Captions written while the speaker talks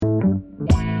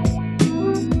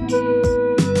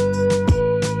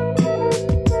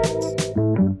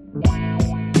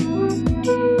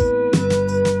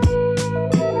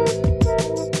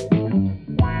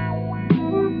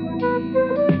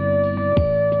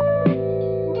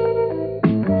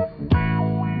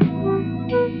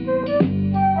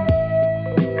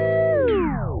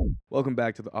Welcome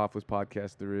back to the Office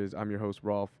Podcast. I'm your host,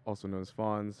 Rolf, also known as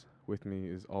Fonz. With me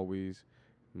is always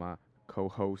my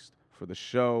co-host for the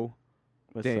show,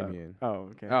 What's Damien. Up? Oh,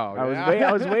 okay. Oh,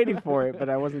 I was waiting for it, but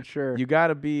I wasn't sure. You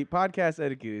gotta be podcast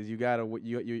etiquette is you gotta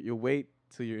you wait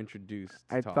till you're introduced.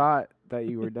 I talk. thought that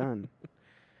you were done.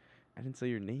 I didn't say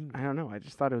your name. I don't know. I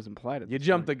just thought it was implied. You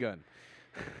jumped the gun.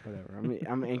 Whatever.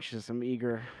 I'm anxious. I'm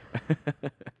eager.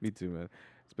 Me too, man.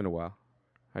 It's been a while.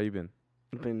 How you been?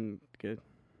 I've been good.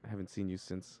 I haven't seen you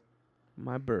since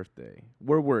my birthday.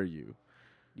 Where were you?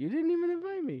 You didn't even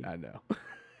invite me. I know.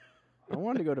 I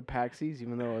wanted to go to Paxi's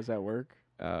even though I was at work.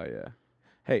 Oh, yeah.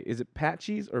 Hey, is it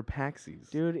Patchies or Paxies?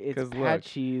 Dude, it's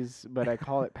Patchies, but I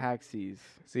call it Paxi's.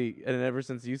 See, and ever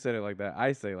since you said it like that,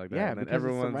 I say it like that. Yeah, and then because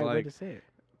everyone's it's the right way like, to say it.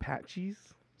 Patchies?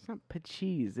 It's not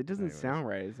Pachies. It doesn't Anyways. sound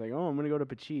right. It's like, oh, I'm going to go to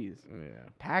Pachies. Yeah.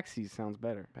 Paxi's sounds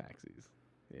better. Paxies.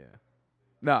 Yeah.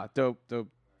 Nah, dope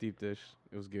deep dish.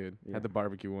 It was good. Yeah. Had the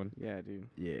barbecue one. Yeah, dude.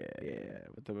 Yeah. Yeah,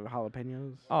 with the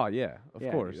jalapenos. Oh, yeah. Of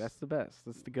Yeah, course. dude, that's the best.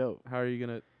 That's the GOAT. How are you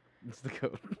going to... It's the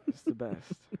goat. It's the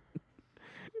best.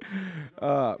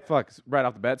 Right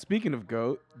off the bat. Speaking of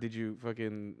goat, did you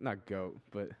fucking... Not goat,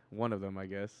 but one of them, I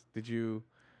guess. Did you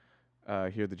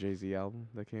hear the Jay-Z album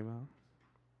that came out?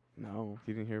 No.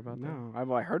 You didn't hear about that?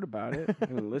 No, I heard about it. I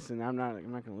didn't listen. I'm not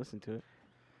going to listen to it.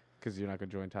 Because you're not going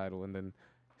to join Tidal, and then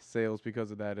sales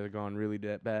because of that have gone really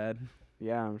bad.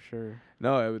 Yeah, I'm sure.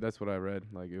 No, that's what I read.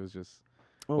 Like, it was just...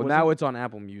 Oh, Well, now it's on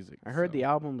Apple Music. I heard so. the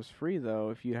album was free, though,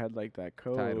 if you had, like, that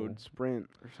code, Tidal. Sprint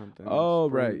or something. Oh,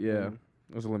 Sprint right, yeah. thing.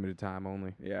 It was a limited time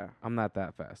only. Yeah. I'm not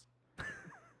that fast.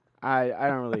 I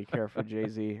don't really care for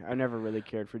Jay-Z. I never really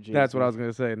cared for Jay-Z. That's what I was going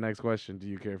to say. Next question. Do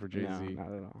you care for Jay-Z? No,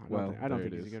 not at all. Well, I don't there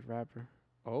think it he's a is. good rapper.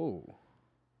 Oh.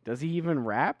 Does he even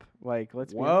rap? Like,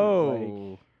 let's be Whoa.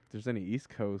 honest. If there's any East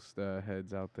Coast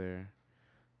heads out there,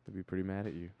 they'd be pretty mad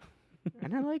at you.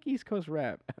 And I like East Coast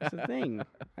rap. That's the thing.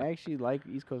 I actually like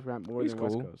East Coast rap more He's than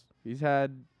cool. West Coast. He's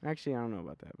had... Actually, I don't know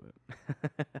about that,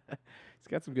 but... He's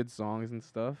got some good songs and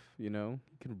stuff, you know.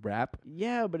 He can rap.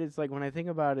 Yeah, but it's like when I think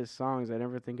about his songs, I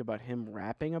never think about him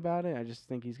rapping about it. I just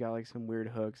think he's got like some weird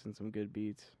hooks and some good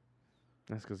beats.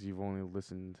 That's because you've only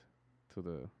listened to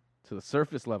the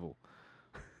surface level.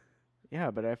 Yeah,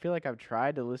 but I feel like I've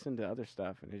tried to listen to other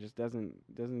stuff and it just doesn't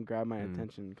grab my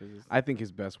attention cuz I think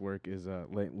his best work is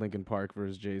Linkin Park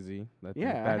versus Jay-Z. Yeah,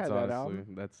 I that's had that honestly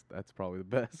album. that's probably the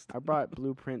best. I brought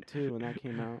Blueprint too when that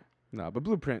came out, No, but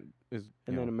Blueprint is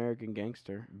and you then know, American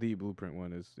Gangster. the Blueprint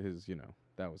one is his, you know,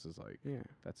 that was his like Yeah.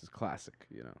 that's his classic,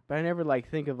 you know. But I never like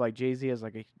think of like Jay-Z as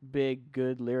like a big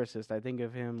good lyricist. I think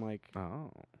of him like Oh.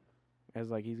 as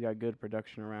like he's got good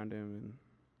production around him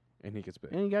And he can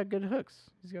spit. and he got good hooks.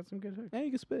 He's got some good hooks. And he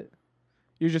can spit.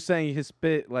 You're just saying his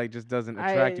spit like just doesn't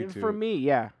attract you to For it. me,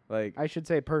 yeah. Like I should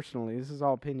say personally. This is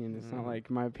all opinion. It's not like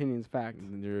my opinion's fact.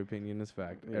 your opinion is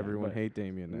fact. Yeah, Everyone but hate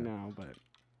Damien now. No, but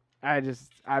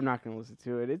I'm not gonna listen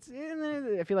to it.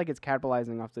 I feel like it's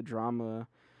capitalizing off the drama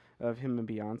of him and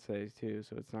Beyonce too.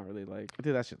 So it's not really like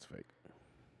Dude, that shit's fake.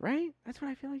 right. That's what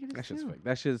I feel like it is. That shit's too. fake.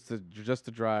 That shit's just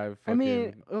to drive I fucking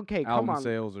mean, okay, come album on.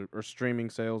 sales or streaming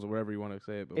sales or whatever you want to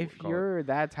say it. But If call it. you're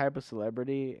that type of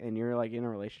celebrity and you're like in a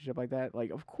relationship like that,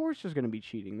 like of course there's gonna be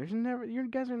cheating. There's never you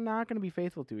guys are not gonna be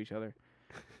faithful to each other.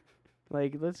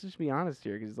 Like let's just be honest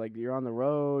here, because like you're on the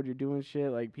road, you're doing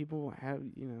shit. Like people have,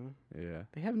 Yeah.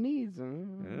 they have needs.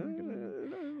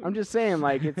 I'm just saying,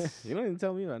 like it's. You don't even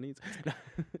tell me about needs.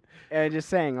 Just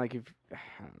saying, like if I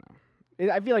don't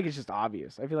know, I feel like it's just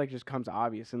obvious. I feel like it just comes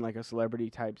obvious in like a celebrity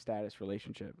type status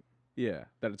relationship Yeah.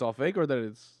 That it's all fake or that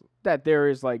it's that there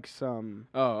is like some,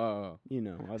 oh.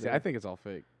 other. See, I think it's all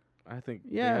fake. I think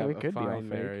Yeah, they have it could a be all fine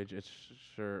fake. marriage. It's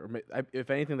sure. If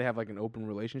anything, they have like an open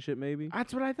relationship, maybe.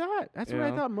 That's what I thought. That's You what I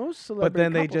know? thought most But celebrity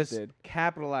then they couples just did.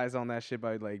 capitalize on that shit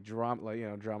by like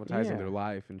dramatizing Yeah. their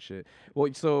life and shit.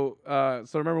 Well, so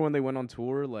remember when they went on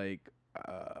tour? Like,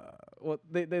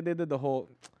 they did the whole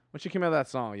when she came out of that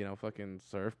song, fucking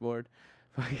surfboard,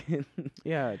 fucking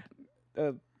Yeah,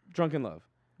 drunk in love,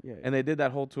 yeah. and they did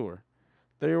that whole tour.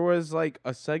 There was like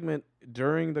a segment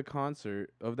during the concert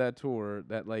of that tour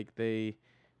that like they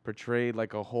portrayed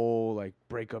like a whole like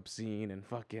breakup scene and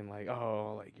fucking like,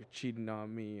 oh, like you're cheating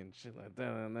on me and shit like that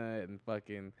and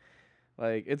fucking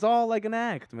like it's all like an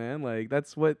act, man. Like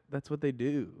that's what they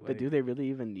do. But Like, do they really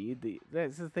even need the?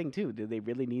 That's the thing too. Do they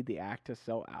really need the act to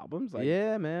sell albums? Like,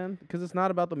 yeah, man, because it's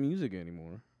not about the music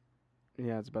anymore.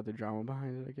 yeah, it's about the drama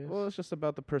behind it, I guess. Well, it's just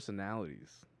about the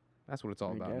personalities. That's what it's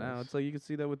all I about now. guess. It's like you can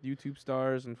see that with YouTube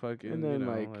stars and fucking, And then,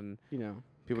 and you know,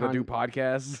 People that do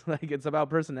podcasts, like it's about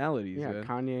personalities. Yeah, man.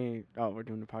 Kanye. Oh, we're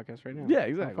doing the podcast right now. Yeah, How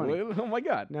exactly. funny. Oh my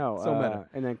god. No, So meta.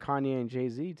 and then Kanye and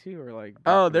Jay-Z too are like.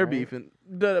 Oh, beefing, they're right? beefing.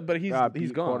 But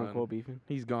he's gone. Quote unquote beefing.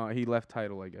 He's gone. He left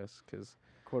Tidal, I guess, because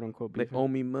Quote unquote they beefing. owe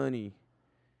me money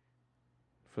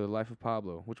for the life of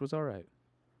Pablo, which was all right.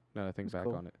 Now that I think It's back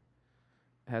cool. on it,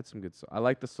 had some good songs. I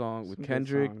like the song Some with good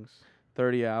Kendrick, songs.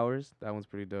 30 Hours. That one's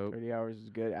pretty dope. 30 Hours is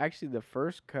good. Actually, the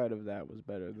first cut of that was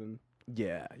better than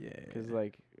Yeah. because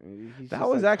like he's That just,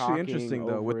 was like, actually talking interesting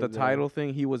though. With over the title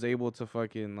thing, he was able to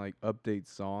fucking like update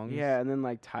songs. Yeah, and then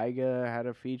like Tyga had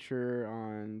a feature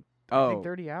on I think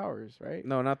 30 Hours, right?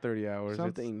 No, not 30 Hours.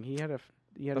 Something. He had a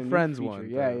The new Friends feature. one.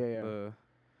 Yeah.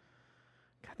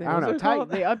 I don't know.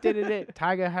 They updated it.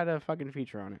 Tyga had a fucking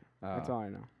feature on it. That's all I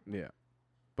know. Yeah.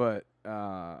 But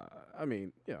I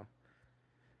mean,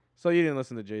 So you didn't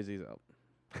listen to Jay-Z's album?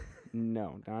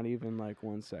 No, not even like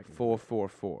 1 second.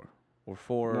 444 or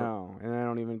 4. No, and I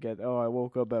don't even get. Oh, I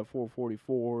woke up at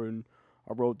 4:44 and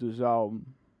I wrote this album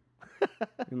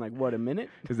in like what, a minute?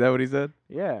 Is that what he said?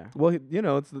 Yeah. Well,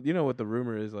 it's what the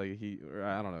rumor is, like or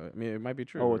I don't know. I mean, it might be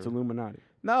true. Oh, it's Illuminati.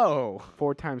 No.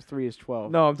 4 times 3 is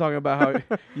 12. No, I'm talking about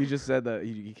how you just said that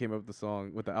he came up with the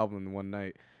song with the album in one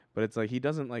night, but it's like he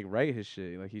doesn't like write his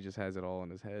shit. Like he just has it all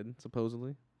in his head,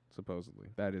 supposedly. Supposedly,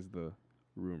 that is the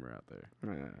rumor out there.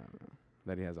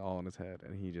 That he has all in his head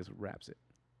and he just raps it.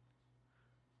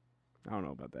 I don't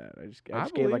know about that. I just I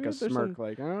gave like believe a it. There's smirk,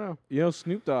 like I don't know.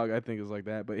 Snoop Dogg I think is like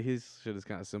that, but his shit is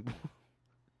kind of simple.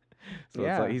 So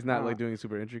Yeah, it's like he's not like doing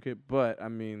super intricate, but I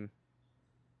mean,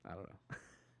 I don't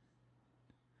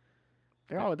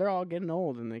know. They're all getting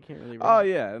old and they can't really. Oh rap.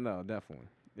 yeah, no, definitely,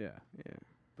 yeah,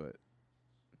 but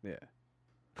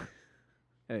yeah.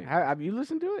 Hey, Have you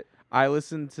listened to it? I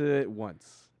listened to it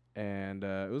once, and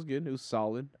it was good. It was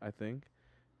solid, I think,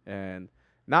 and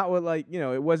not what like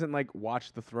it wasn't like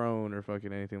Watch the Throne or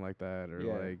fucking anything like that, or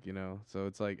like So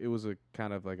it's like it was a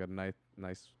kind of like a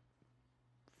nice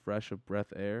fresh of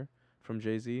breath air from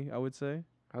Jay-Z, I would say.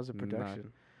 How's the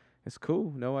production? It's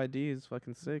cool. No ID is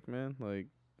fucking sick, man. Like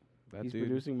that He's dude.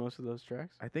 producing most of those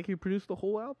tracks. I think he produced the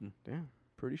whole album. Damn.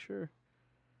 Pretty sure.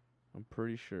 I'm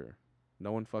pretty sure.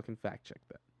 No one fucking fact checked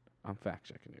that. I'm fact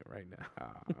checking it right now.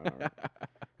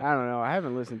 I don't know. I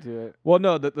haven't listened to it. Well,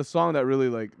 no, the song that really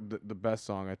like the best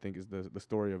song I think is the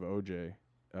story of OJ.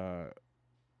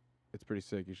 It's pretty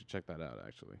sick. You should check that out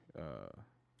actually.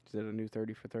 Is it a new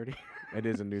 30 for 30? It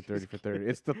is a new 30 for 30.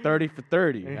 It's the 30 for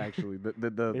 30 actually. The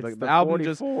the album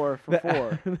just 44 for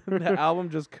 4. the album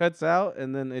just cuts out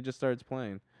and then it just starts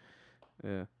playing.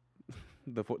 Yeah.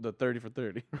 The 30 for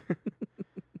 30.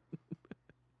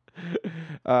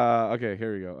 Okay,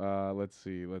 here we go. Let's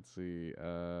see. There's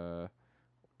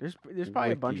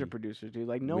probably a bunch Wiki. of producers, dude.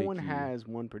 Like no one Wiki. has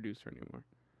one producer anymore.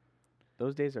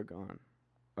 Those days are gone.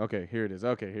 Okay, here it is.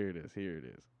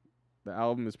 The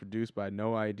album is produced by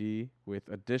No ID with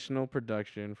additional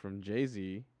production from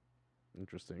Jay-Z.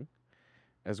 Interesting.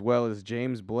 As well as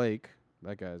James Blake.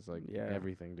 That guy's like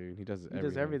everything, dude. He does everything. He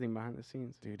does everything behind the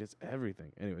scenes. Dude, it's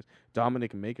everything. Anyways,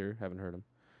 Dominic Maker, haven't heard him.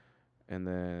 And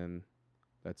then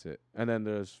that's it. And then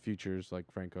there's features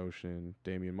like Frank Ocean,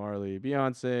 Damian Marley,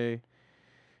 Beyonce,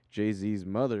 Jay-Z's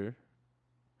mother,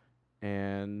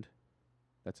 and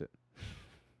that's it.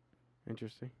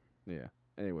 Interesting. Yeah.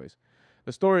 Anyways,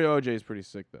 the story of OJ is pretty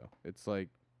sick though. It's like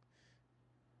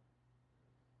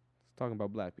it's talking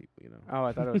about black people, Oh,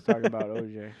 I thought it was talking about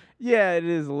OJ. Yeah, it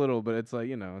is a little, but it's like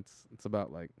it's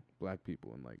about like black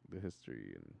people and like the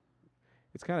history, and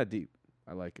it's kind of deep.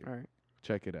 I like it. All right.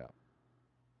 Check it out.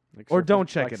 Like Or surface- don't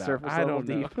check like it out. surface I level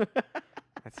don't know. deep.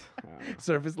 That's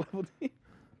Surface level deep.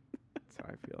 That's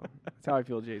how I feel. That's how I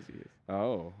feel Jay-Z is.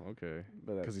 Oh, okay.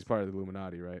 But Because he's part of the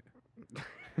Illuminati, right?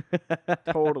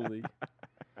 totally.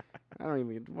 I don't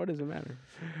even. What does it matter?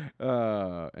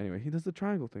 Anyway, he does the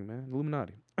triangle thing, man.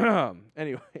 Illuminati.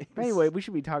 Anyway, we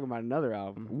should be talking about another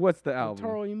album. What's the The album?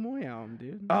 Toro y Moi album,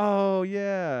 dude. Oh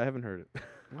yeah, I haven't heard it.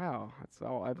 Wow, that's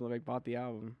all. I've like bought the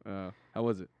album. How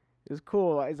was it? It was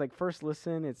cool. It's like first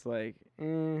listen, it's like,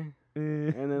 and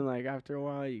then like after a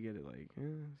while, you get it like,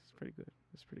 it's pretty good.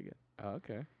 It's pretty good. Oh,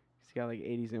 okay. It's got like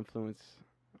 80s influence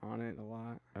on it a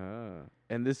lot.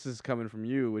 And this is coming from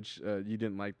you, which you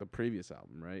didn't like the previous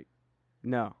album, right?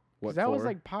 No, What that was for?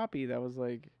 like poppy. That was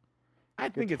like. I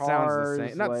think it sounds the same.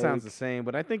 guitars, Not sounds the like- same,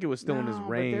 but I think it was still in his No,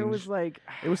 range. But there was like.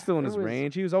 It was still in there his was-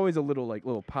 range. He was always a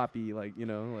little poppy, like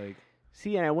like.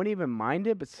 See, and I wouldn't even mind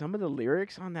it, but some of the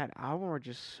lyrics on that album are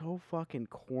just so fucking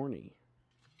corny.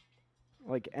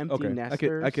 Like empty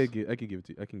nesters. I could give it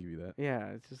to you. I can give you that. Yeah,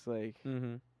 it's just like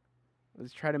Mm-hmm.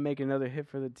 let's try to make another hit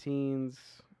for the teens.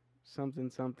 Something.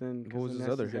 What was his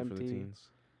other hit for the empty. teens?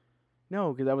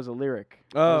 No, because that was a lyric.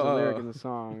 Oh, That was a oh, lyric oh. in the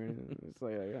song. And it's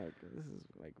like, this is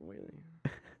like really.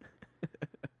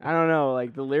 I don't know.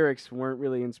 Like the lyrics weren't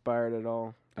really inspired at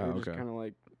all. They Oh, were just okay. kind of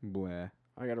like, Blah.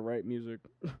 I gotta write music.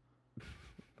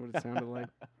 What it sounded like.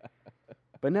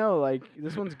 But no, like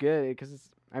this one's good because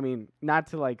it's. I mean, not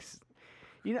to like,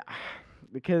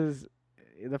 because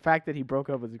the fact that he broke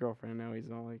up with his girlfriend, now he's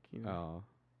all like, Oh.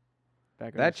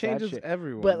 back on That his sad changes shit.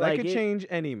 everyone. But, that like, could it- change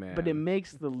any man. But it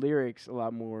makes the lyrics a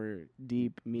lot more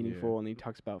deep, meaningful, and he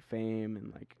talks about fame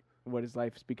and like what his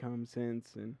life's become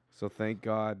since. And So thank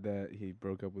God that he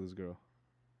broke up with his girl.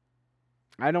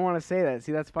 I don't want to say that.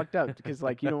 See, that's fucked up because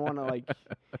like you don't want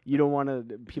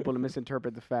to people to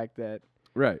misinterpret the fact that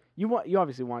Right. you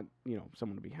obviously want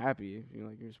someone to be happy.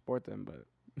 You support them, but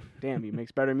damn, he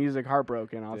makes better music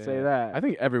heartbroken. I'll say Yeah. that. I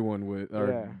think everyone would or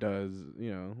Yeah. does,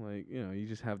 you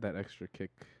just have that extra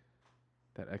kick,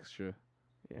 that extra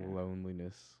Yeah.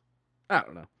 loneliness. I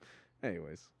don't know.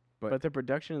 Anyways. But the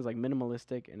production is like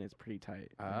minimalistic and it's pretty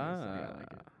tight. And I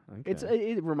like it.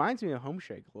 Okay. It reminds me of Home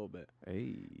Shake a little bit,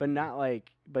 Hey. but not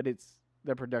like. But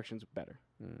the production's better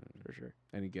for sure.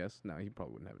 Any guess? No, he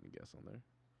probably wouldn't have any guess on there.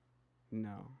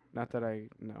 No, not that I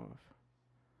know of.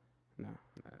 No,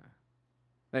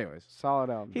 Nah. Anyways. solid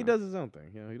album. He though. does his own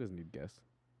thing. He doesn't need guests.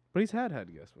 But he's had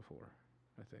guests before,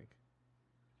 I think.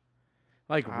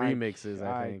 Like remixes,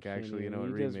 I think, can't actually. You even- know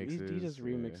what he does- remixes? He does Yeah.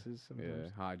 remixes Yeah,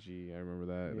 sometimes. Haji. I remember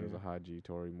that. There was Yeah. a Haji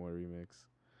Tori Moy remix.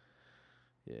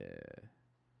 Yeah.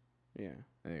 Yeah.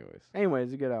 Anyways,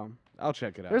 Anyways, a good album. I'll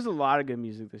check it out. There's a lot of good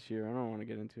music this year. I don't want to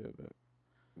get into it, but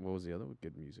What was the other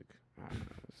good music? I don't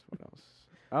know. What else?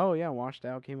 Oh yeah, Washed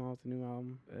Out came out with a new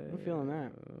album. I'm feeling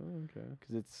that. Okay.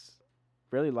 Because it's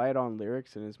really light on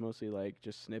lyrics and it's mostly like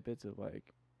just snippets of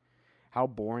like how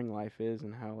boring life is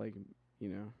and how like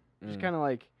just kind of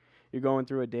like you're going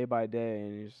through it day by day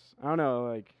and you just I don't know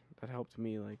like that helped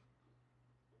me like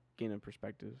gain a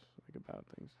perspective like about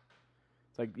things.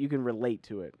 It's like you can relate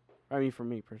to it. I mean, for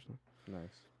me personally,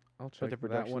 Nice. I'll but check the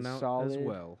that one production's out solid. as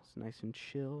well. It's nice and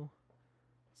chill.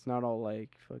 It's not all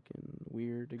like fucking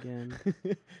weird again.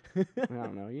 I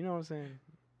don't know. You know what I'm saying?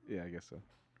 Yeah, I guess so.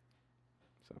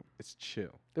 So It's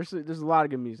chill. there's a lot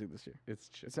of good music this year. It's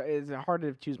chill. It's hard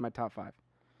to choose my top 5.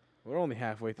 We're only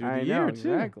halfway through I the know, year,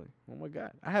 too. exactly. Oh, my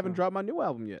God. I haven't So- dropped my new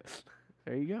album yet.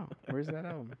 There you go. Where's that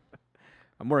album?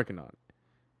 I'm working on it.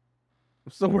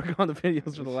 I'm still working on the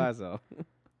videos for the last album.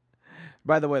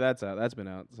 By the way, that's out. That's been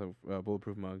out. So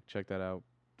Bulletproof Mug, check that out.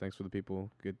 Thanks for the people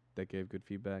that gave good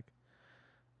feedback.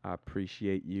 I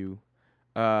appreciate you.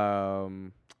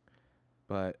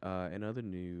 But in other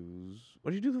news,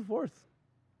 what did you do the 4th?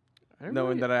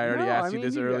 Knowing that I already asked you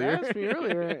this earlier. You asked me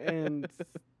earlier, and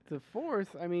the 4th.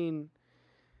 I mean,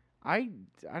 I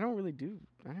didn't really do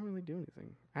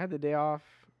anything. I had the day off.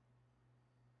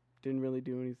 Didn't really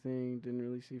do anything. Didn't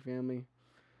really see family.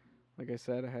 Like I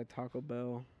said, I had Taco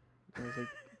Bell. That was like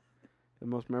the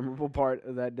most memorable part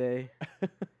of that day.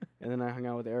 And then I hung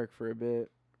out with Eric for a bit.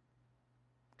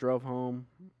 Drove home.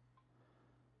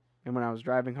 And when I was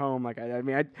driving home, like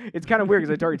it's kind of weird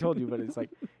because I already told you, but it's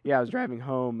like, yeah, I was driving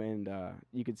home and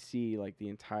you could see like the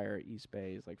entire East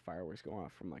Bay is like fireworks going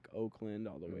off from like Oakland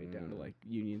all the way down to like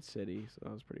Union City. So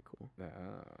that was pretty cool. So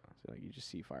like you just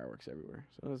see fireworks everywhere.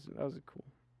 So that was cool.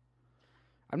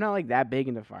 I'm not like that big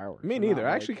into fireworks. Me I'm neither. not,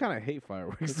 I like- actually kind of hate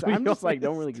fireworks. to I'm be just like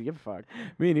don't honest. really give a fuck.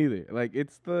 Me neither. Like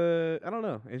it's I don't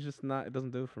know. It's just not. It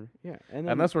doesn't do it for me. Yeah, and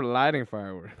then Unless we're lighting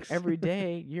fireworks. every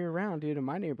day year round, dude, in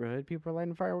my neighborhood, people are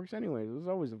lighting fireworks anyways. It was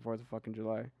always the 4th of fucking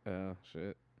July. Oh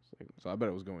shit. It's like, So I bet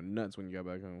it was going nuts when you got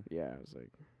back home. yeah, it was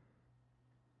like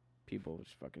people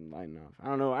just fucking lighting off. I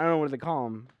don't know what they call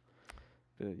them.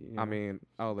 But, I mean,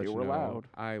 I'll let they you were know. loud.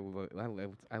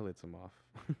 I lit some off.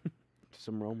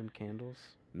 Some Roman candles.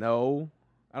 No,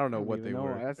 I don't know don't what even they know.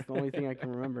 were. That's the only thing I can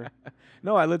remember.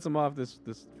 No, I lit some off this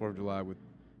 4th of July with.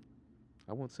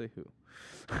 I won't say who.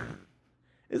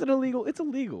 Is it illegal? It's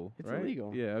illegal. It's right?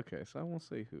 illegal. Yeah. Okay. So I won't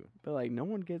say who. But like, no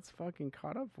one gets fucking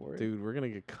caught up for it. Dude, we're gonna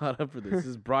get caught up for this. This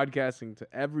is broadcasting to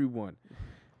everyone.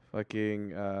 Fucking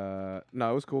no,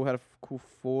 it was cool. Had a cool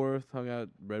 4th. Hung out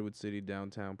Redwood City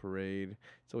downtown parade.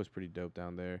 It's always pretty dope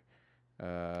down there.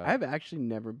 I've actually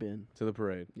never been. To the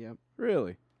parade. Yep.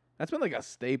 Really? That's been like a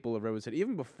staple of Redwood City,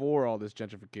 even before all this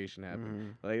gentrification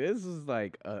happened. Mhm. Like this is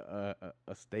like a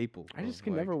staple. I just of,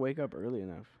 can like- never wake up early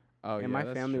enough. Oh yeah, And my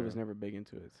that's family true. was never big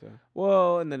into it, so.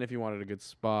 Well, and then if you wanted a good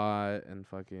spot and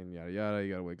fucking yada yada,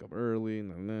 you gotta wake up early.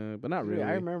 But not Dude, really.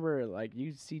 I remember like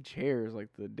you'd see chairs like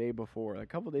the day before, like a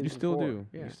couple days You still before. do.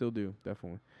 Yeah. You still do,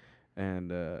 definitely. And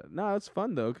no, it's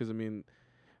fun though, because I mean,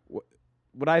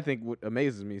 what I think what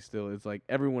amazes me still is like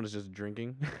everyone is just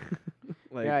drinking.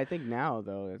 Like, yeah, I think now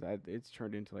though it's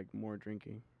turned into like more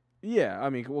drinking yeah, I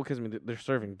mean, well, because they're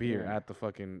serving beer Yeah. at the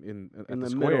fucking at in the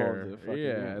the middle square. of the fucking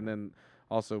Yeah, and then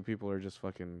also people are just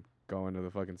fucking going to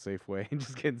the fucking Safeway and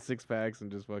just getting 6-packs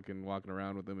and just fucking walking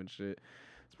around with them and shit.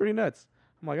 It's pretty nuts.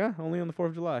 I'm like, only on the 4th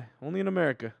of July, only in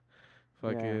America.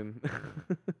 Fucking. I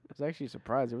was actually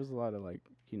surprised. There was a lot of like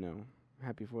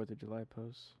Happy 4th of July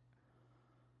posts.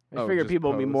 I just figured just people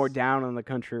would be more posts? down on the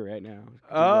country right now.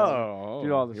 Oh, due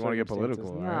to all the you want to get circumstances.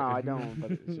 political? No, right? I don't.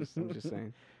 But it's just I'm just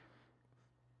saying.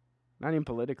 Not even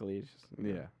politically. It's just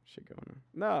Yeah. shit going on.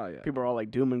 No, yeah. People are all like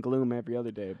doom and gloom every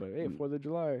other day, but hey, Mm. 4th of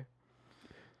July.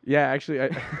 Yeah, actually,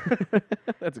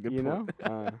 that's a good You point.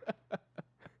 know?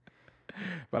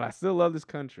 But I still love this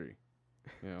country.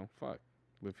 Fuck.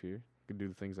 Live here. Could do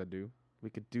the things I do. We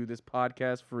could do this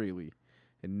podcast freely,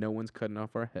 and no one's cutting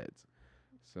off our heads.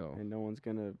 So. And no one's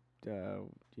gonna,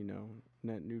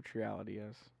 net neutrality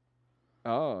us.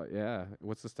 Oh yeah.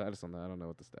 What's the status on that? I don't know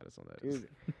what the status on that is. Dude,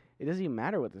 it doesn't even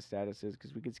matter what the status is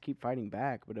because we could keep fighting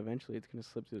back, but eventually it's gonna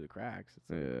slip through the cracks. It's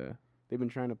like Yeah. they've been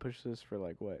trying to push this for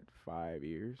like 5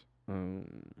 years.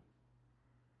 Damn.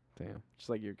 Just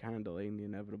like you're kind of delaying the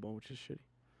inevitable, which is shitty.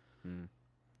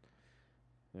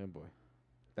 Yeah, boy.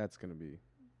 That's gonna be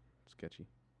sketchy.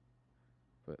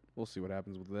 But we'll see what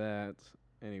happens with that.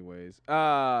 Anyways,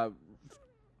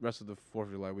 rest of the 4th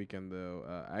of July weekend though,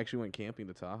 I actually went camping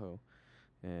to Tahoe,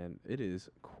 and it is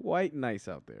quite nice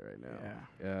out there right now.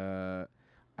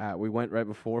 Yeah. We went right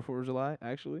before 4th of July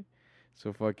actually, so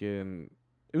it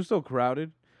was still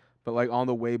crowded, but like on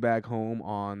the way back home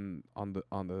on the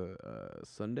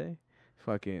Sunday,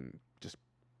 fucking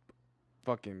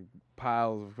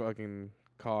piles of fucking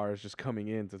cars just coming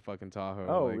into fucking Tahoe.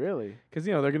 Oh, like, really? Because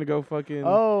they're gonna go fucking.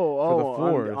 Oh, the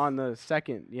 4th. on the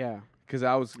 2nd, yeah. Because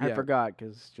I forgot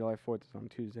because July 4th is on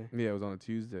Tuesday. Yeah, it was on a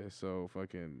Tuesday, so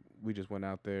we just went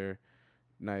out there,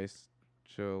 nice,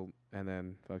 chill, and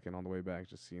then fucking on the way back,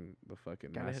 just seeing the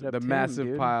fucking Gotta hit massive, up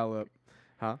Tim, dude. pile up.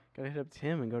 Huh? Gotta hit up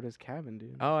Tim and go to his cabin,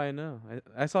 dude. Oh, I know.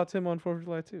 I saw Tim on 4th of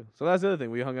July too. So that's the other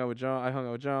thing. We hung out with John. I hung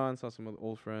out with John, saw some other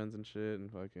old friends and shit,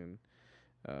 and fucking.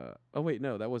 Oh wait,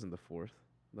 no, that wasn't the 4th.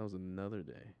 That was another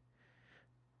day.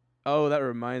 Oh, that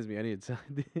reminds me. I need to tell.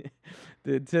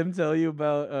 Did Tim tell you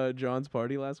about John's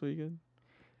party last weekend?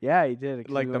 Yeah, he did.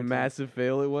 'Cause Like we the went massive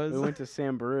fail it was. We went to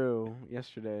Sambaru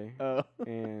yesterday, Oh.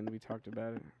 and we talked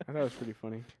about it. I thought it was pretty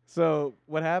funny. So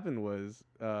what happened was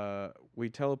we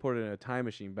teleported in a time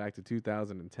machine back to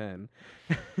 2010.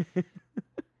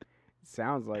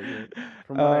 Sounds like it,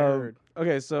 from what I heard.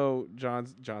 Okay, so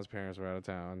John's parents were out of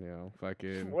town.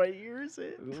 Fucking. What year is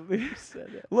it? You said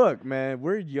it. Look, man,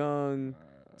 we're young,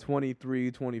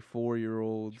 23,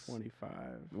 24-year-olds. 25.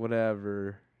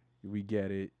 Whatever. We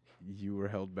get it. You were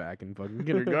held back in fucking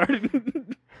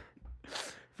kindergarten.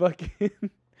 Fucking.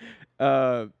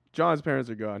 John's parents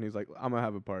are gone. He's like, I'm gonna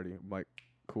have a party. I'm like,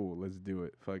 cool, let's do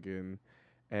it. Fucking.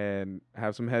 And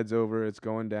have some heads over. It's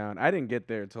going down. I didn't get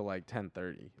there till like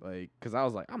 10:30. Like, cause I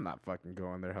was like, I'm not fucking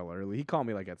going there hella early. He called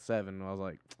me like at 7. And I was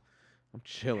like, I'm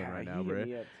chilling right now, bro.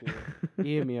 He hit me up too.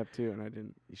 He hit me up too, and I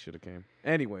didn't. He should have came.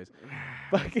 Anyways,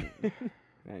 fucking.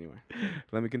 Anyway,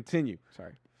 Let me continue.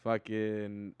 sorry.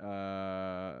 Fucking.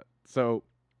 So,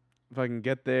 fucking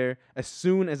get there. As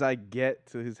soon as I get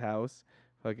to his house,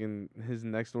 fucking his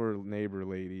next door neighbor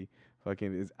lady.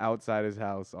 Fucking is outside his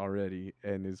house already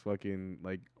and is fucking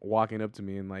like walking up to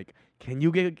me and like, can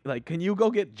you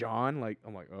go get John? Like,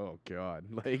 I'm like, oh god,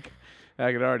 like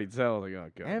I could already tell. Like,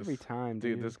 oh god, Every time,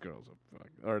 dude, dude. this girl's a fuck,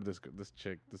 or this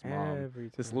chick, this mom,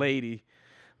 Every time. this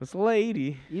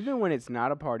lady. Even when it's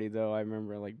not a party, though, I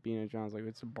remember like being at John's, like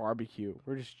it's a barbecue.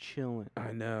 We're just chilling.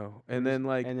 I know, and then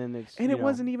like, and then it's and it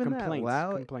wasn't even that complaints,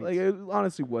 loud. Complaints. Like, it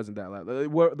honestly wasn't that loud. There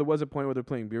was a point where they're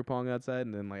playing beer pong outside,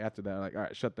 and then like after that, like, all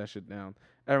right, shut that shit down.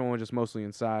 Everyone was just mostly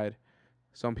inside.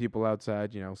 Some people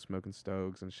outside, smoking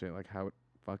stoves and shit, like how it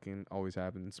fucking always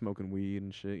happens, smoking weed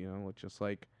and shit, just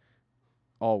like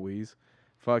always.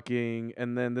 Fucking,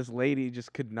 and then this lady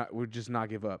would just not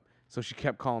give up. So she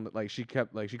kept calling it, she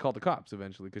called the cops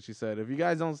eventually because she said, if you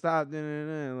guys don't stop, like,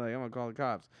 I'm going to call the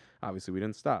cops. Obviously, we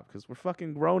didn't stop because we're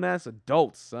fucking grown-ass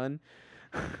adults, son.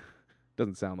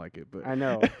 Doesn't sound like it, but. I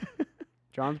know.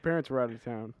 John's parents were out of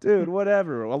town. Dude,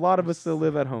 whatever. A lot of us still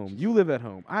live at home. You live at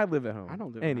home. I live at home. I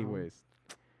don't live at home. Anyways.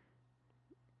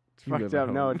 It's You live fucked at up.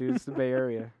 home. No, dude, it's the Bay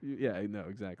Area. Yeah, I know,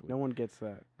 exactly. No one gets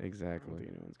that. I don't Exactly. think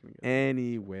anyone's going to get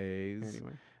Anyways. that.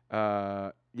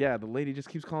 Anyway. Yeah, the lady just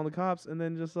keeps calling the cops, and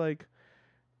then just like,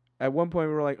 at one point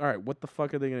we were like, all right, what the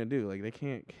fuck are they gonna do? Like, they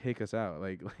can't kick us out.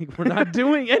 Like we're not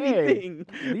doing anything.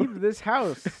 Leave this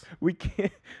house. We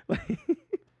can't. Like,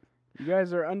 You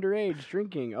guys are underage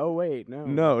drinking. Oh wait, no.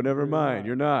 No, never you're mind.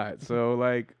 You're not. So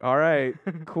like, all right,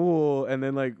 cool. And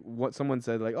then like, what someone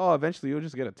said like, oh, eventually you'll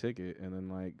just get a ticket, and then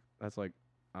like that's like,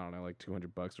 I don't know, like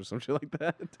 $200 or some shit like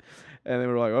that. And they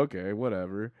were like, okay,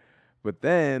 whatever. But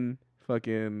then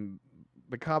fucking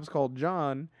the cops called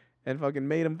John and fucking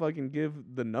made him fucking give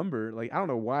the number. Like, I don't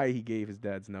know why he gave his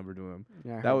dad's number to him.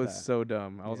 Yeah, I That heard was so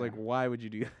dumb. I was Yeah. like, why would you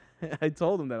do that? I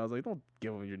told him that. I was like, don't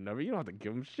give him your number. You don't have to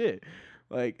give him shit.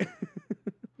 Like,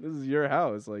 this is your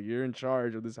house. Like, you're in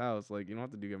charge of this house. Like, you don't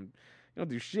have to do him. You don't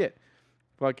do shit.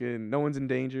 Fucking, no one's in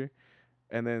danger.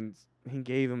 And then he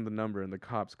gave him the number, and the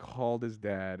cops called his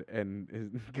dad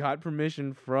and got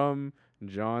permission from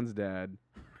John's dad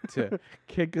to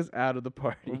kick us out of the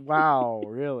party. Wow,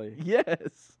 really?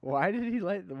 Yes. Why did he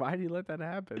let that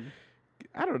happen?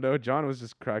 I don't know. John was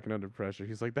just cracking under pressure.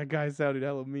 He's like, that guy sounded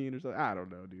hella mean or something. I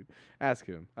don't know, dude. Ask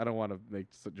him. I don't want to make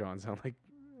John sound like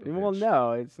a Well, bitch.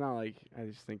 no, it's not like I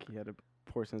just think he had a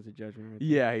poor sense of judgment. Right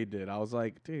Yeah, he did. I was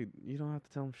like, dude, you don't have to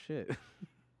tell him shit.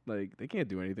 Like, they can't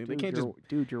do anything. there. They can't just.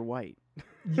 Dude, you're white.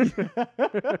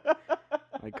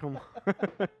 Like, come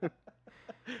on.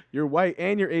 You're white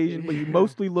and you're Asian, but you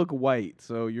mostly look white,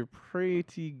 so you're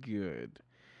pretty good.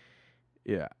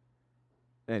 Yeah.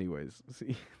 Anyways,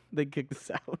 see, they kicked us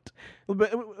out.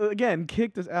 But again,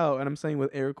 kicked us out, and I'm saying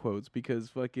with air quotes because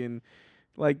fucking,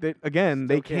 like, they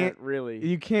Still can't really.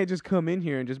 you can't just come in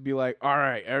here and just be like, all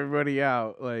right, everybody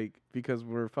out, like, because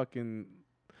we're fucking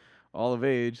all of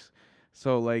age.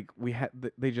 So like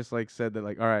they just like said that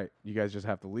like, all right, you guys just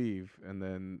have to leave, and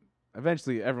then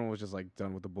eventually everyone was just like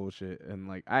done with the bullshit, and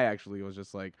like I actually was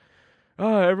just like,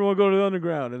 oh, everyone go to the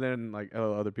underground, and then like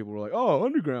other people were like, oh,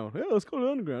 underground, yeah, let's go to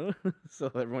the underground. So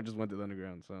everyone just went to the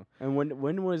underground. So And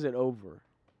when was it over?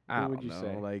 I When would don't you know,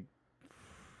 say? like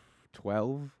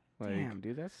 12. Like, Damn,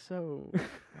 dude, that's so.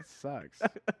 That sucks.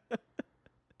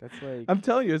 That's like. I'm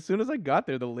telling you, as soon as I got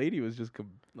there, the lady was just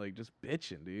like just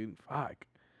bitching, dude. Fuck.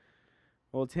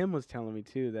 Well, Tim was telling me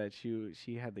too that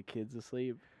she had the kids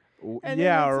asleep. Yeah, And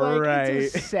then it's like, right.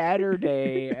 It's a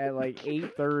Saturday at like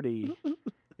 8:30,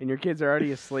 and your kids are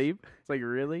already asleep. It's like,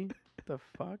 really? What the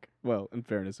fuck? Well, in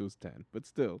fairness, it was 10, but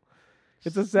still, it's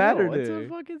a Still, Saturday. It's a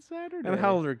fucking Saturday. And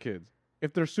how old are kids?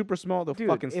 If they're super small, they'll Dude,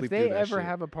 fucking sleep if they through that ever shit.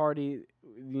 have a party,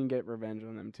 you can get revenge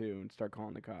on them too, and start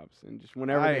calling the cops. And just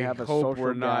whenever I they have a hope social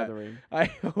we're not. gathering, I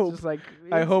it's hope. just like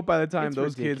I it's- hope by the time it's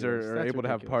those kids ridiculous. are That's able to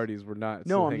have ridiculous. parties, we're not.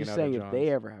 No, still I'm hanging just out saying at if they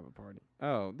John's. ever have a party. Oh,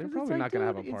 they're 'Cause it's probably like, not gonna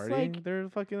have a dude, it's party. like- They're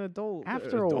fucking adult.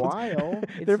 After a adults. while, they're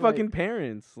it's like- fucking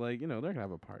parents. Like, you know, they're gonna have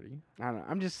a party. I don't know.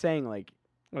 I'm just saying, like,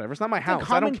 Whatever. It's not my it's house.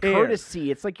 like I common don't care. courtesy.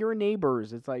 It's like your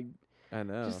neighbors. It's like I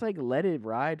know. just like let it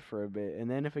ride for a bit, and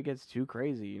then if it gets too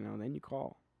crazy, then you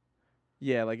call.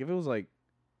 Yeah, like if it was like,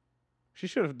 she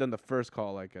should have done the first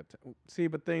call. Like, see,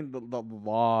 but the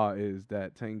law is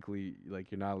that technically, like,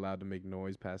 you're not allowed to make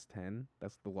noise past 10.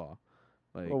 That's the law.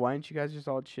 Like, Well, why didn't you guys just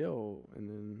all chill and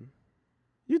then?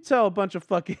 you tell a bunch of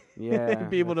fucking Yeah,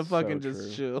 people to that's fucking so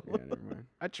just true. chill. Yeah, never mind.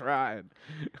 I tried.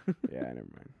 Yeah, never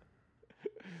mind.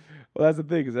 Well, that's the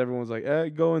thing, because everyone was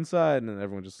like, go inside, and then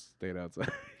everyone just stayed outside.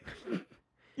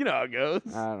 You know how it goes.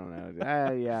 I don't know.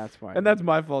 Yeah, that's fine. And that's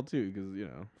my fault too,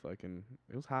 because fucking,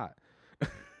 it was hot.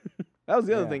 That was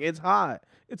the other Yeah. thing. It's hot.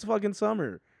 It's fucking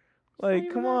summer. It's not Like,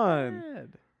 even come that on.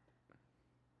 bad.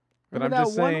 But Remember I'm that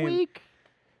just one saying- week?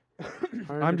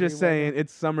 I'm just saying,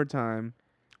 it's summertime.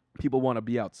 People want to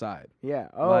be outside. Yeah.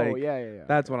 Oh, like, yeah.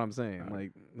 That's what I'm saying.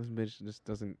 Alright. Like, this bitch just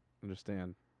doesn't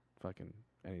understand fucking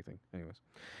anything. Anyways,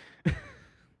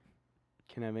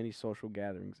 Can't have any social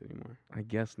gatherings anymore. I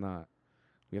guess not.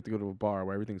 We have to go to a bar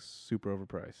where everything's super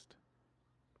overpriced.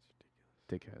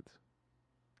 Dickheads.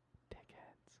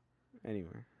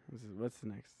 Anyway, what's the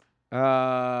next?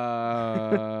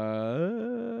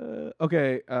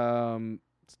 Okay.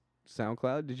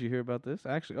 SoundCloud. Did you hear about this?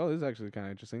 Actually, this is actually kind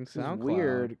of interesting. This is SoundCloud.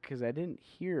 weird because I didn't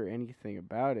hear anything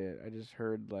about it. I just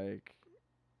heard like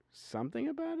something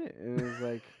about it, and it was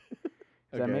like, does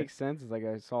that Okay. make sense? It's like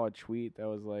I saw a tweet that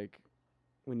was like,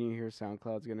 when you hear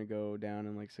SoundCloud's gonna go down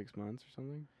in like 6 months or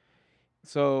something.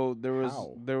 So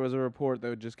How? there was a report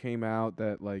that just came out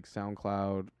that like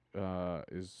SoundCloud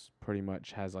is pretty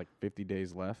much has like 50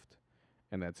 days left,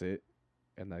 and that's it,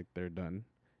 and like they're done,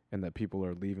 and that people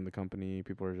are leaving the company.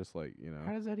 People are just like,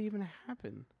 How does that even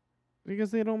happen?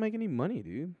 because they don't make any money,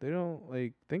 dude. They don't,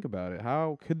 like, think about it.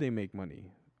 How could they make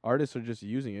money? Artists are just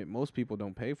using it. Most people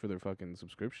don't pay for their fucking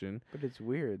subscription. But it's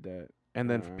weird that And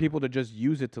then for people to just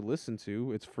use it to listen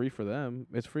to, it's free for them.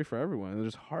 It's free for everyone. And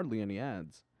there's hardly any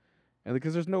ads. And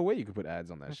because there's no way you could put ads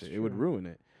on that That's shit. It would true. ruin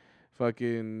it.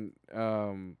 Fucking,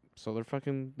 so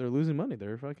they're losing money.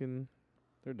 They're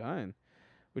dying.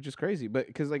 which is crazy. But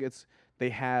because like they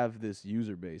have this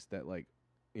user base that like,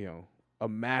 a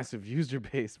massive user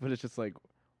base, but it's just like,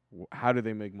 how do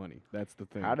they make money? That's the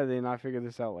thing. How did they not figure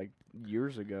this out like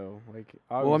years ago? Like,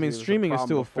 Well, I mean, obviously it was a streaming is problem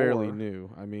still fairly before. new.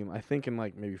 I mean, I think in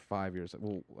like maybe 5 years.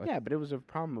 Well, Yeah, but it was a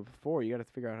problem before. You got to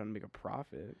figure out how to make a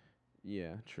profit.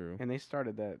 yeah, true. And they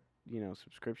started that,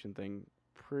 subscription thing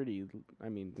pretty. I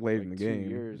mean, Late like in the 2 game.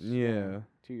 years. Yeah.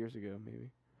 2 years ago, maybe.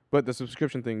 But the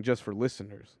subscription thing just for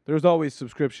listeners. There's always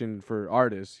subscription for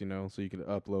artists, so you can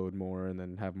upload more and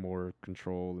then have more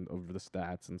control over the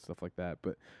stats and stuff like that.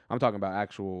 But I'm talking about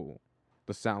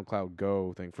the SoundCloud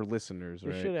Go thing for listeners,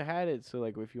 They right? should have had it so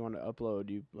like if you want to upload,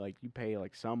 you pay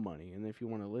like some money, and if you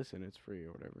want to listen, it's free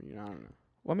or whatever. I don't know.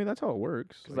 Well, I mean, that's how it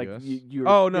works. Because I like guess. you're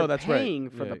Oh, no, you're that's right. paying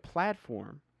for Yeah. the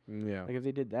platform. Yeah. Like if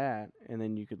they did that, and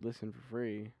then you could listen for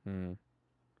free, Mm.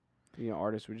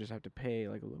 artists would just have to pay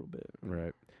like a little bit.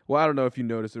 Right. Well, I don't know if you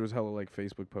noticed, there was hella like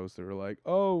Facebook posts that were like,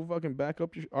 "Oh, fucking back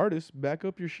up your back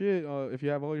up your shit if you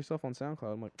have all your stuff on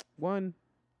SoundCloud." I'm like, one,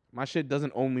 my shit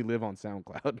doesn't only live on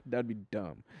SoundCloud. That'd be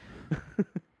dumb.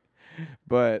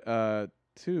 But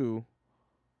two,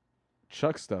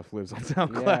 Chuck's stuff lives on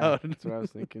SoundCloud. Yeah, that's what I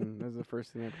was thinking. That's the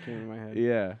first thing that came in my head.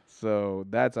 Yeah. So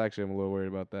that's actually, I'm a little worried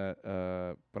about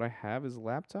that. But I have his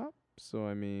laptop, so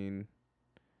I mean,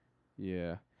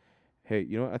 yeah. Hey,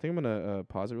 you know what? I think I'm gonna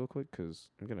pause it real quick because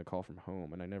I'm getting a call from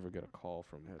home, and I never get a call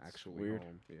from That's actually weird.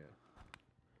 home. Yeah.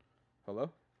 Hello.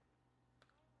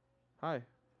 Hi.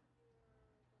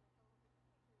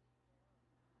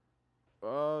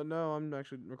 No, I'm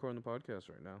actually recording the podcast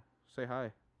right now. Say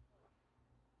hi.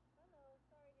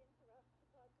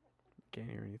 Can't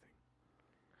hear anything.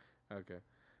 Okay.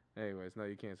 Anyways, no,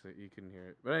 you can't say, you couldn't hear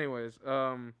it. But anyways,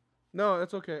 no,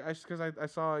 that's okay. Because I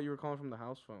saw you were calling from the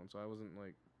house phone, so I wasn't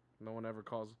like, no one ever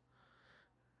calls.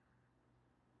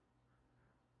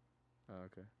 Oh,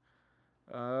 okay.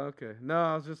 Okay. No,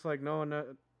 I was just like, no one.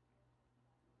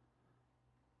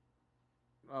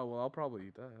 Oh well, I'll probably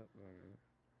eat that.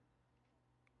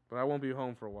 But I won't be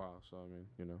home for a while, so I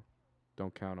mean,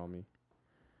 don't count on me.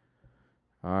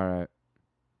 All right.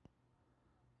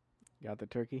 Got the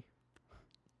turkey?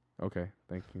 Okay.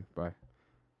 Thank you. Bye.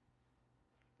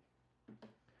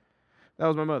 That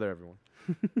was my mother, everyone.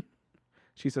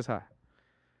 She says hi.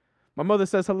 My mother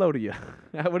says hello to you.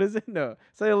 What is it? No.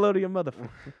 Say hello to your mother.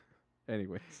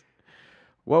 Anyways.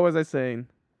 What was I saying?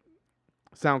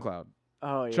 SoundCloud.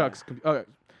 Oh yeah. Chuck's. Okay.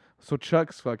 So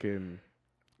Chuck's fucking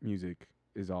music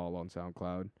is all on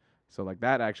SoundCloud. So like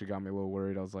that actually got me a little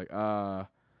worried. I was like I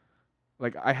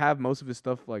have most of his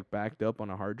stuff like backed up on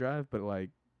a hard drive, but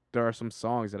like there are some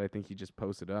songs that I think he just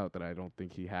posted out that I don't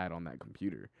think he had on that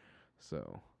computer.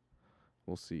 So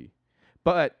we'll see.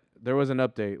 But there was an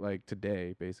update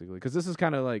today, basically, because this is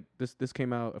kind of like this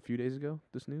came out a few days ago.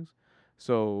 This news,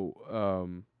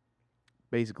 so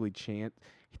basically, Chance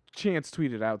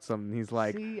tweeted out something. He's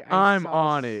like, See, "I'm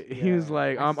on it." He was yeah,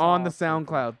 like, I "I'm on the saw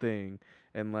something. SoundCloud thing,"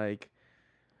 and like,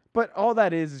 but all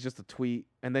that is just a tweet.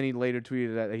 And then he later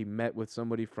tweeted that he met with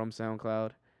somebody from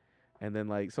SoundCloud, and then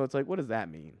so it's like, what does that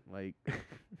mean? Like,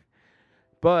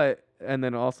 but and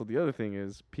then also the other thing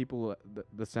is people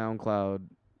the SoundCloud.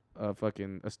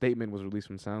 A statement was released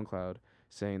from SoundCloud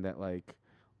saying that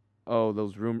oh,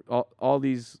 those all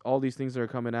these things that are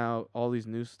coming out, all these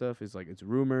news stuff is it's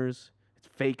rumors, it's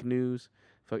fake news,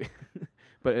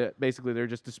 but basically they're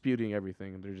just disputing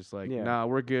everything, and they're just like, Yeah. nah,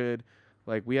 we're good,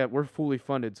 we're fully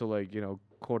funded till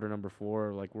quarter number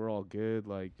 4, we're all good,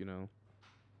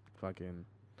 fucking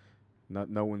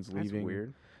no one's leaving. That's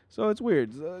weird. So it's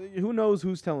weird. Who knows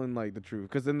who's telling the truth?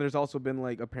 Because then there's also been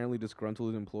apparently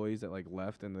disgruntled employees that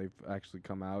left, and they've actually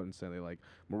come out and said they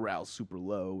morale's super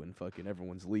low and fucking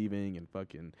everyone's leaving and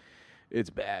fucking it's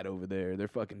bad over there. They're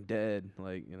fucking dead,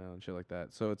 and shit like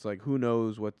that. So it's who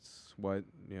knows what's what,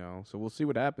 So we'll see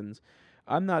what happens.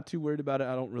 I'm not too worried about it.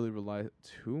 I don't really rely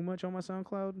too much on my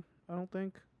SoundCloud. I don't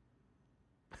think.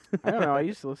 I don't know. I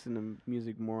used to listen to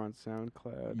music more on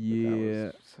SoundCloud.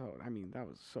 Yeah. That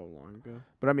was so long ago.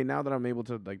 But I mean, now that I'm able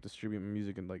to distribute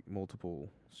music in multiple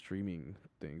streaming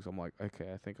things, I'm like,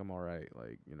 okay, I think I'm all right.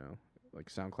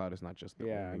 SoundCloud is not just the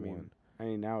only one.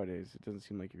 Nowadays it doesn't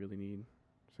seem like you really need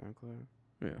SoundCloud.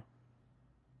 Yeah.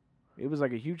 It was a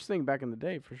huge thing back in the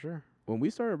day for sure. When we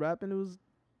started rapping, was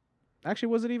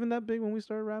it even that big when we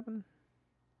started rapping?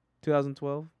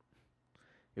 2012.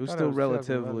 It was Thought it still was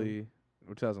relatively,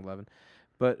 or 2011,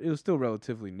 but it was still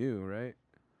relatively new, right?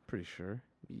 Pretty sure.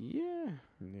 Yeah.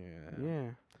 Yeah. Yeah.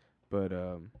 But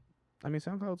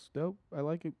SoundCloud's dope. I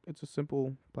like it. It's a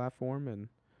simple platform, and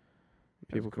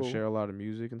people can share a lot of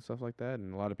music and stuff like that,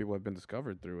 and a lot of people have been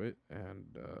discovered through it, and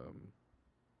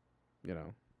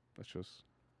that's just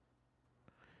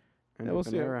A Yeah, new we'll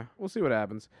see. Panera. We'll see what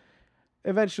happens.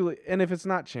 Eventually, and if it's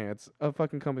not chance, a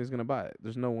fucking company's gonna buy it.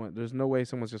 There's no way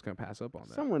someone's just gonna pass up on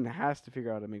that. Someone has to figure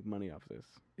out how to make money off this.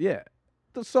 Yeah,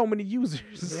 there's so many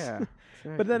users. Yeah.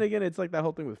 But then again, it's like that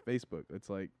whole thing with Facebook. It's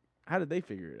like, how did they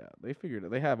figure it out?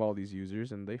 They have all these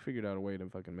users, and they figured out a way to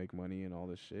fucking make money and all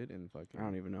this shit and fucking. I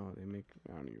don't even know how they make.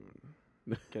 I don't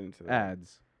even get into that.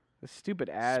 Ads. The stupid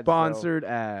ads. Sponsored though.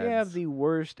 ads. They have the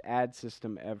worst ad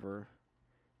system ever.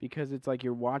 Because it's like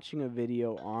you're watching a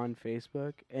video on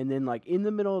Facebook, and then like in the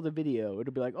middle of the video,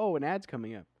 it'll be like, "Oh, an ad's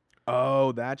coming up."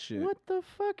 Oh, that shit. What the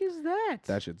fuck is that?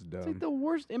 That shit's dumb. It's like the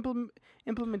worst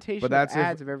implementation But that's of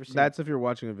ads I've ever seen. That's if you're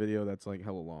watching a video that's like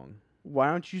hella long.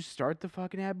 Why don't you start the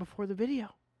fucking ad before the video?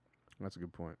 That's a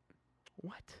good point.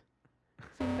 What?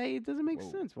 It doesn't make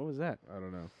Whoa. sense. What was that? I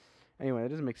don't know. Anyway, that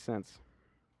doesn't make sense.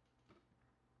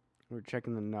 We're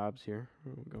checking the knobs here.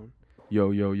 Where are we going?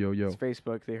 Yo. It's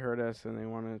Facebook. They heard us and they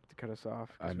want to cut us off.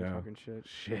 'Cause I we're know. talking shit.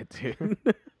 Shit, dude.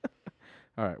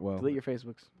 All right, well. Delete your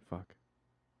Facebooks. Fuck.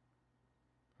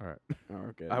 All right. Oh,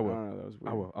 okay. I will. don't know, that was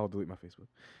weird. I will. I'll delete my Facebook.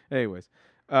 Anyways,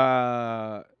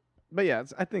 but yeah,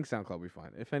 I think SoundCloud will be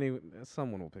fine. If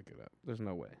someone will pick it up. There's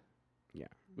no way. Yeah.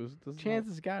 There's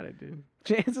Chances got it, dude.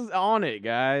 chances on it,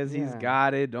 guys. He's Yeah.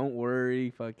 got it. Don't worry.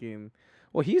 Fucking.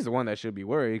 Well, he's the one that should be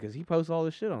worried because he posts all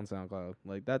this shit on SoundCloud.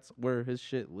 Like that's where his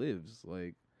shit lives.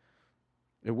 Like,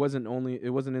 it wasn't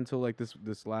until like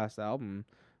this last album,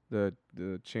 the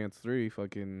Chance 3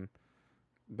 fucking.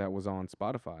 That was on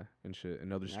Spotify and shit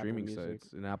and other And streaming Apple Music.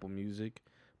 sites and Apple Music.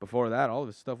 Before that, all of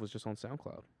his stuff was just on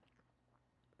SoundCloud.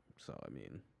 So I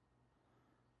mean,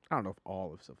 I don't know if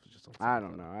all of his stuff was just on SoundCloud. I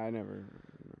don't know. I never.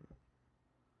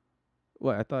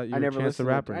 What? I thought you I were never Chance the listened.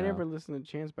 Rapper. I now. never listened to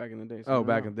Chance back in the day. So Oh,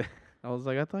 back in the. I was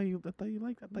like, I thought you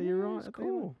liked. I thought you were on. It's I thought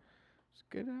you liked- cool. It's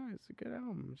good. It's a good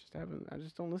album. I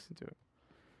just don't listen to it.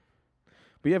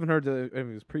 But you haven't heard any of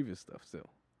his previous stuff still.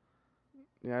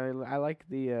 Yeah, I like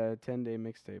the 10-day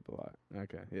mixtape a lot.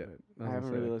 Okay, yeah. I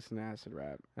haven't really listened to Acid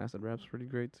Rap. Acid Rap's pretty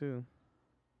great too.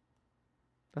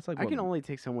 That's like I can only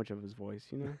take so much of his voice,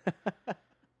 you know.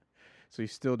 So you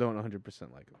still don't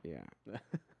 100% like him. Yeah.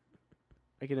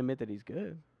 I can admit that he's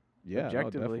good. Yeah,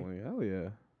 Objectively. definitely. Hell yeah.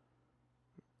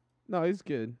 No, he's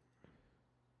good.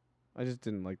 I just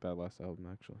didn't like that last album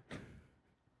actually.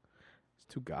 It's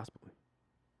too gospely.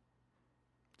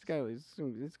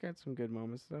 It's got some good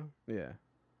moments though. Yeah.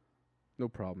 No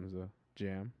problems though.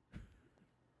 Jam.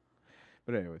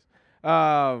 But anyways,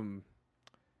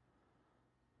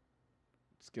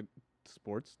 let's get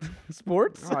sports.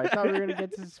 Sports. Oh, I thought we were gonna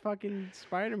get to this fucking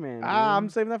Spiderman. I'm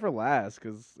dude. saving that for last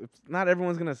because not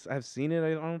everyone's gonna have seen it.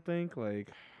 I don't think. Like,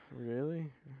 Really?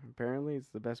 Apparently, it's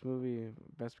the best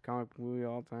comic book movie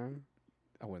of all time.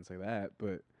 I wouldn't say that,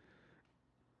 but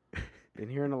Been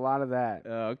hearing a lot of that.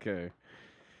 okay.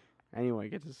 Anyway,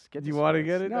 get to. Do you want to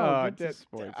get it? No, Oh, get to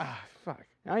sports. Fuck.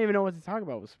 I don't even know what to talk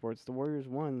about with sports. The Warriors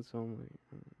won, so I'm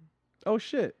like, Oh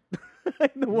shit.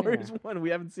 The Warriors won. We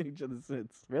haven't seen each other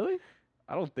since. really?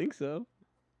 I don't think so.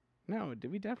 No,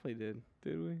 we definitely did.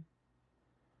 Did we?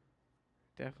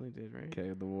 Definitely did, right?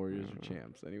 Okay, the Warriors I are don't know.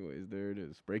 champs. Anyways, there it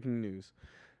is. Breaking news.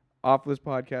 Off List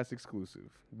Podcast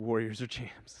exclusive. Warriors are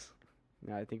champs.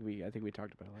 No, I think we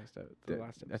talked about it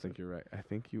last episode. I think you're right. I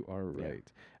think you are Yeah.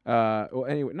 right. Well,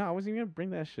 anyway, no, I wasn't even gonna bring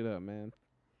that shit up, man.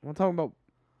 I'm talking about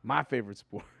my favorite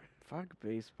sport. Fuck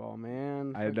baseball,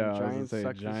 man. I Fucking know, I was gonna Giants say,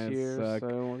 suck Giants this year, suck.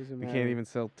 so what does it We matter? can't even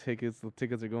sell tickets. The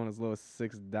tickets are going as low as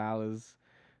 $6.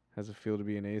 How's it feel to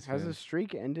be an A's Has fan? the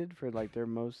streak ended for like their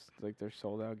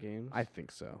sold out games? I think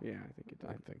so. yeah, I think it did.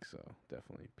 I think so.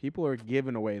 Definitely. People are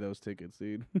giving away those tickets,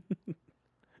 dude.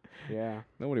 Yeah.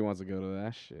 Nobody wants to go to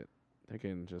that shit. They're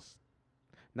getting just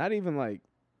not even like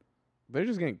they're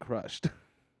just getting crushed.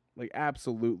 Like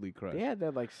absolutely crushed. They had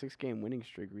that like 6-game winning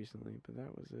streak recently, but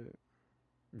that was it.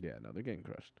 Yeah, no, they're getting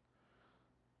crushed.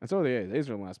 And so are the A's. A's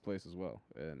are in last place as well.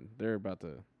 And they're about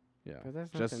to But that's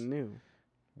just nothing new.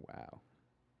 wow.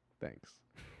 Thanks.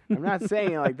 I'm not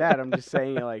saying it like that. I'm just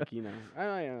saying it like, you know. I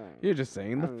don't know. You're just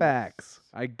saying the I'm facts.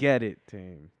 I get it,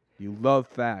 Tame. You love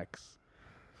facts.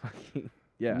 Fucking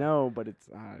yeah. No, but it's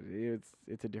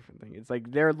a different thing. It's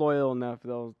like they're loyal enough.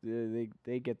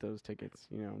 They get those tickets.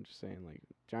 You know, I'm just saying like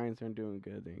Giants aren't doing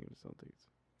good. They ain't gonna sell tickets.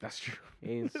 That's true.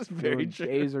 A's That's very true.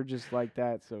 A's are just like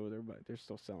that, so they're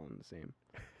still selling the same.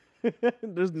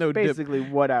 There's no dip. Basically,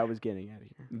 what I was getting at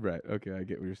here. Right. Okay, I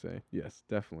get what you're saying. Yes,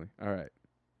 definitely. All right.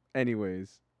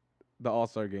 Anyways, the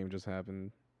All-Star game just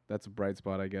happened. That's a bright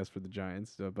spot, I guess, for the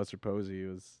Giants. Buster Posey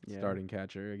was Yeah. starting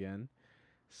catcher again.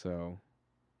 So,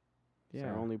 It's yeah.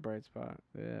 our only bright spot.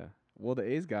 Yeah. Well, the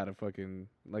A's got a fucking,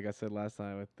 like I said last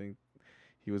time, I think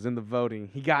he was in the voting.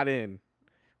 He got in.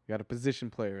 We got a position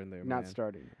player in there, Not man.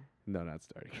 starting. No, not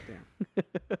starting.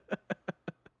 Damn.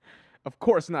 Of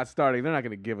course not starting. They're not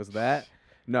going to give us that.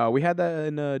 No, we had that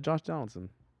in Josh Donaldson.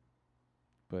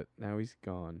 But now he's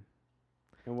gone.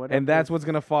 And that's what's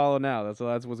going to follow now. That's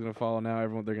what's going to follow now. They're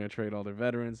going to trade all their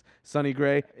veterans. Sonny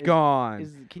Gray,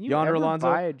 gone. Can you Yonder ever Alonso,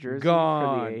 buy a jersey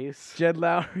gone. for the Ace? Jed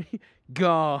Lowry,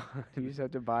 gone. You just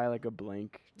have to buy like a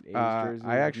blank Ace jersey.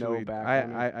 I actually, no back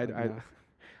on it,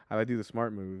 I do the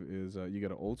smart move is you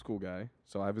get an old school guy.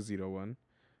 So I have a Zito one.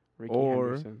 Ricky or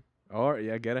Henderson. Or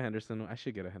yeah, get a Henderson. I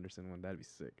should get a Henderson one. That'd be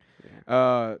sick.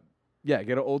 Yeah.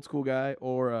 Get an old school guy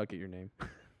or get your name.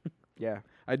 Yeah.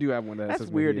 I do have one that That's says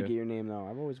weird Mejia. to get your name though.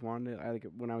 I've always wanted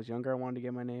it. When I was younger, I wanted to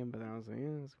get my name, but then I was like, yeah,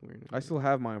 that's weird. I still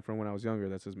have mine from when I was younger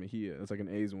that says Mejia. It's like an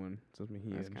A's one. It says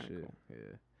Mejia That's and kinda shit. cool. Yeah.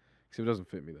 Except it doesn't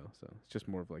fit me though, so it's just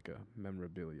more of like a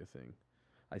memorabilia thing.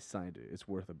 I signed it. It's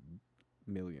worth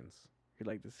millions. You're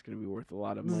like, this is gonna be worth a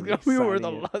lot of This money. is gonna be worth a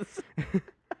signing it. lot.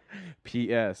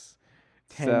 P.S.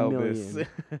 10 Sell million. this.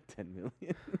 10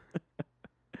 million.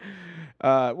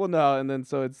 Well, no, and then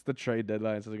so it's the trade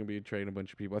deadline, so they're gonna be trading a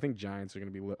bunch of people. I think Giants are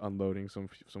gonna be unloading some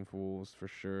fools for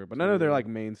sure, but none of their like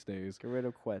mainstays. Get rid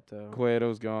of Cueto.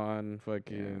 Cueto's gone.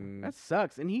 Fucking That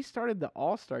sucks. And he started the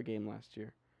All-Star game last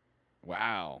year.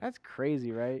 wow. That's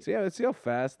crazy, right? See how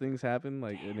fast things happen,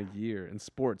 like in a year in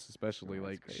sports, especially. Yeah,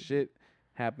 that's Like crazy. shit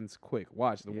happens quick.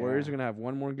 Watch the Warriors Yeah. are gonna have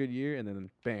one more good year, and then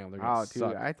bam, they're gonna Oh,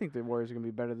 suck. dude, I think the Warriors are gonna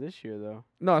be better this year, though.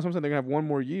 No, that's what I'm saying. They're gonna have one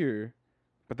more year,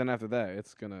 but then after that,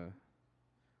 it's gonna.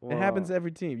 It happens to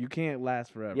every team. You can't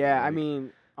last forever. Yeah, I like-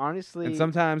 mean, honestly, And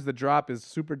sometimes the drop is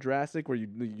super drastic, where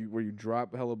you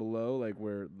drop hella below, like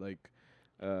where like,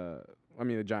 I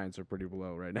mean the Giants are pretty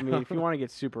below right now. I mean, if you want to get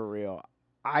super real,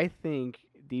 I think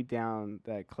deep down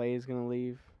that Clay is gonna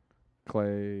leave.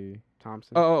 Clay.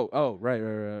 Thompson. Oh,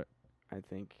 right. I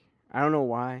think. I don't know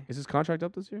why. Is his contract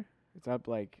up this year? It's up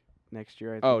like next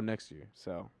year. I think. Oh, next year.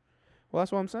 So Well,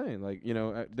 that's what I'm saying. Like,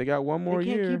 they got one more they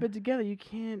can't year. keep it together. You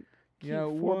can't keep Yeah,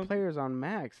 4 one- players on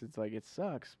max. It's like it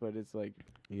sucks, but it's like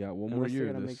You got one more unless year.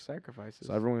 they're gonna This, make sacrifices.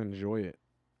 so everyone enjoy it.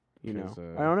 you know, 'cause,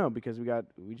 I don't know because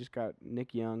we just got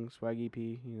Nick Young, Swaggy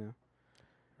P,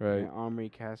 Right. and Omri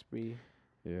Caspi,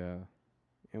 Yeah.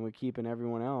 and we're keeping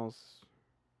everyone else.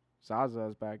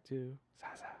 Zaza's back too.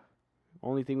 Zaza.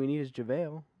 Only thing we need is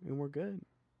JaVale, and we're good.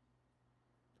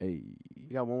 Hey.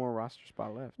 We got one more roster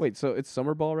spot left. Wait, so it's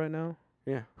summer ball right now?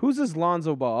 Yeah. Who's this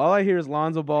Lonzo Ball? All I hear is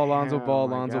Lonzo Ball, Lonzo Yeah, Ball, oh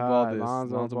my Lonzo God, Ball this,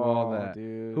 Lonzo Ball Ball, that.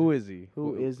 dude. Who is he?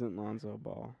 Who isn't Lonzo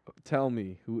Ball? Tell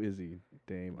me, who is he?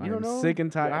 Dame. You don't I'm know? sick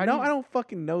and tired. How do No, you- I don't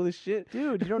fucking know this shit.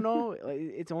 Dude, you don't know? Like,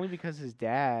 it's only because his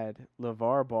dad,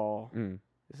 LeVar Ball, Mm.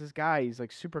 is this guy. He's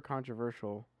like super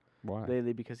controversial Why?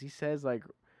 lately because he says like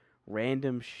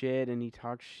random shit and he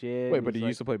talks shit. Wait, and but he's he like,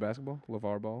 used to play basketball?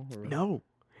 LeVar Ball? Or No.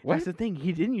 What? That's the thing.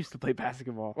 He didn't used to play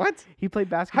basketball. What? He played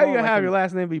How basketball. you gonna like, have in- your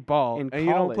last name be Ball in and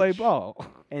you don't play college. ball?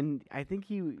 And I think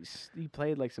he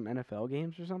played like some NFL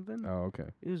games or something. Oh, okay.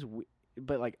 It was,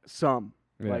 but like some,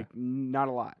 Yeah. like not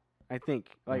a lot. I think.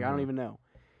 Like I don't Mhm. even know.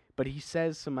 But he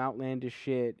says some outlandish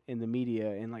shit in the media,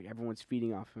 and like everyone's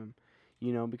feeding off him.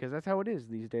 Because that's how it is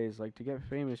these days. Like to get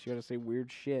famous, you gotta say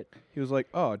weird shit. He was like,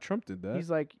 "Oh, Trump did that."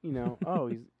 He's like, he's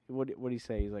what he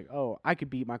say? He's like, oh, I could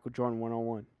beat Michael Jordan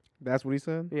 1-on-1. That's what he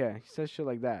said. Yeah, he says shit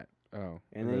like that. Oh,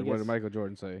 And then he what gets- did Michael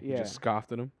Jordan say? He Yeah. just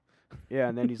scoffed at him, Yeah,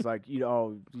 and then he's like,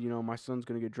 my son's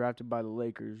gonna get drafted by the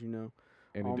Lakers. and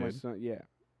All he my did. son, yeah.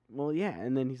 Well, yeah,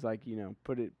 and then he's like,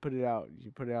 put it out.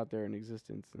 You put it out there in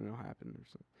existence, and it'll happen or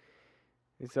something.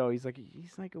 And so he's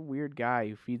like a weird guy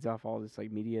who feeds off all this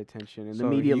like media attention, and the So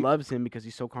media he- loves him because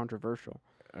he's so controversial.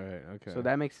 All right. Okay. So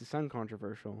that makes his son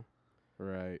controversial.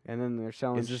 right. And then they're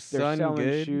selling. Is his they're son selling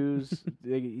good? shoes.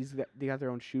 They got their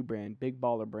own shoe brand, Big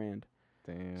Baller brand,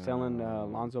 Damn. selling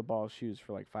Lonzo Ball shoes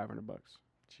for like $500.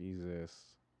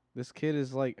 Jesus. This kid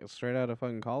is like straight out of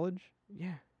fucking college.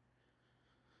 Yeah,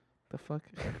 The fuck?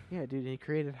 yeah, dude. He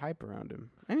created hype around him.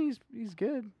 I mean, he's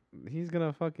good, He's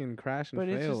gonna fucking crash and but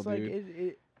fail, it's just like dude.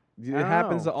 it. It I don't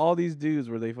happens know. to all these dudes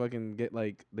where they fucking get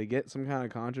they get some kind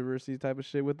of controversy type of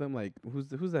shit with them. Like who's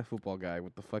that football guy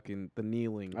with the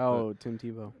kneeling? Oh, Tim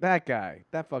Tebow. that guy,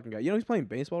 that fucking guy. He's playing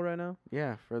baseball right now.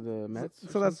 Yeah, for the Mets.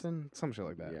 so or that's something. some shit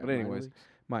like that. Yeah, But minor anyways, leagues.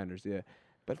 minors, yeah.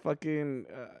 But fucking,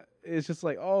 it's just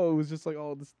like, it was just like,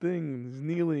 this thing, he's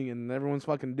kneeling, and everyone's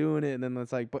fucking doing it, and then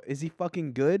it's like, but is he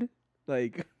fucking good?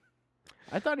 Like,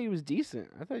 I thought he was decent.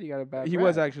 I thought he got a bad. he rap.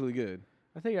 was actually good.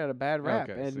 I think he got a bad rap,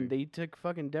 Okay, and see. they took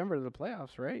fucking Denver to the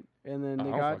playoffs, right? And then I they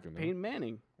don't got fucking know. Peyton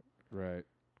Manning, Right.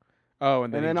 Oh,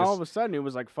 and and then, then he all of just, a sudden it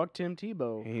was like fuck Tim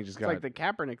Tebow. he just It's got like the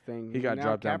Kaepernick thing. he got Now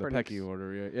dropped down the Kaepernick's- Pecky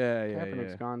order. Yeah, yeah,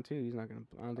 Kaepernick's yeah. gone too. He's not gonna.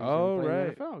 I don't think Oh, he's gonna play right.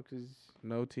 in the NFL because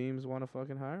No teams want to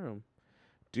fucking hire him.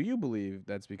 Do you believe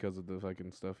that's because of the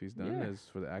fucking stuff he's done Yeah. as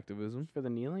for the activism? For the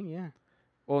kneeling, yeah.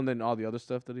 Well, and then all the other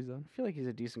stuff that he's done. I feel like he's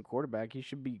a decent quarterback. He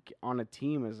should be on a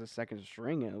team as a second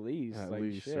string at least. At like,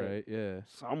 least, shit. right? Yeah.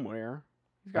 Somewhere.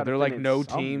 He's Are gotta there fit like in no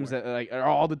teams somewhere. that like are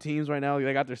all the teams right now?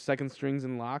 They got their second strings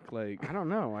in lock. Like I don't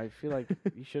know. I feel like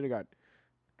he should have got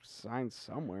signed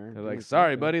somewhere. they're doing like,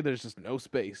 sorry, something. buddy, there's just no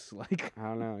space. Like I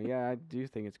don't know. Yeah, I do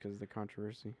think it's because of the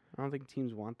controversy. I don't think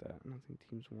teams want that. I don't think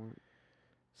teams want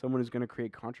someone who's going to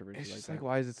create controversy it's like just that. like,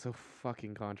 why is it so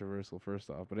fucking controversial? First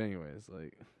off, but anyways,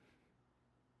 like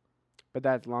But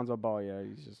that's Lonzo Ball. Yeah,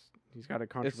 he's got a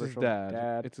it's controversial his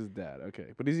dad. It's his dad. Okay,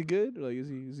 but is he good? Like, is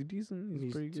he decent?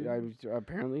 He's pretty good.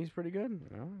 Apparently, he's pretty good.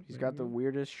 Yeah, He's pretty got the good.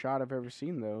 weirdest shot I've ever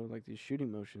seen, though. Like these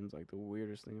shooting motions, like the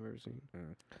weirdest thing I've ever seen.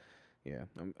 Yeah,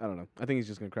 I don't know. I think he's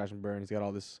just gonna crash and burn. He's got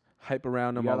all this hype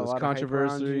around him, You got all a this lot of hype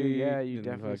around you. controversy. Yeah, you and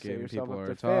definitely set fucking yourself people up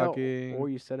are to fail, talking. or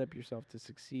you set up yourself to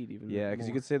succeed even. Yeah, because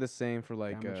you could say the same for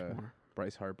like that much more.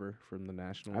 Bryce Harper from the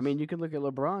Nationals. I mean, you could look at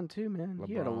LeBron too, man.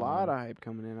 He had a lot LeBron. of hype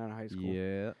coming in out of high school.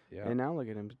 yeah, yeah, And now look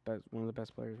at him, one of the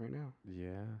best players right now.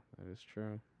 yeah, that is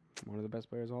true. One of the best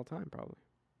players of all time, probably.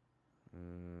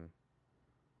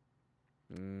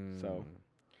 So.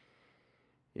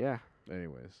 Yeah,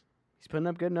 anyways, he's putting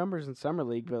up good numbers in summer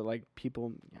league, but like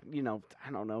people,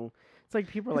 I don't know. It's like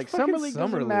people are like It's summer fucking league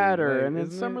summer doesn't league, matter, like, and then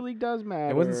isn't summer it? league does matter.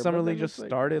 it wasn't but summer then league it's just like,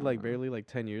 started I like don't know. barely like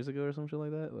 10 years ago or something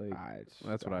like that. Like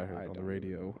that's what I heard on the don't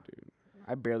radio. know, dude.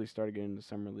 I barely started getting into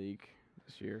summer league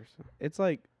this year. So. it's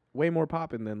like way more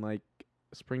popping than like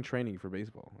spring training for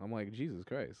baseball. I'm like, Jesus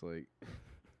Christ, like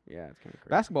Yeah, it's kind of crazy.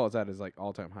 basketball is at its like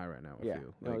all time high right now. Yeah. I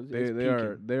feel No, like it's they peaking.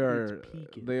 are It's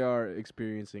peaking. they are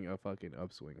experiencing a fucking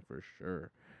upswing for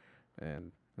sure.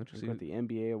 And We've interesting. got the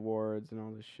NBA awards and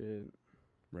all this shit.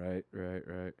 Right.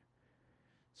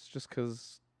 It's just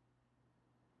because,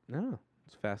 no,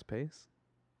 it's fast paced.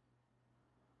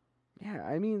 Yeah,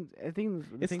 I mean, I think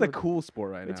It's thing the with- cool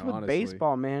sport right It's now. with honestly,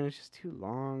 baseball, man. It's just too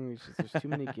long. It's just there's too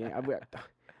many games.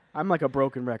 I'm like a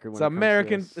broken record. It's when it comes to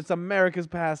American. this. It's America's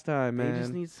pastime, man. They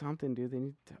just need something, dude. They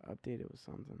need to update it with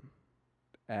something.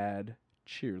 Add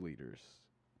cheerleaders.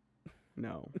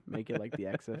 No, make it like the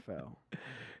XFL.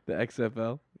 The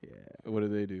XFL. Yeah. What do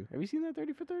they do? Have you seen that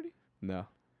 30 for 30? No,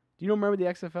 Do you don't remember the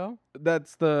XFL?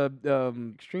 that's the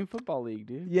Extreme Football League,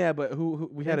 dude. Yeah, but who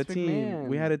we had a Vince team.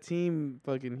 We McMahon. had a team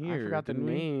fucking here. I forgot the didn't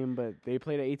we? name, but they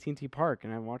played at AT&T Park,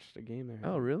 and I watched a game there.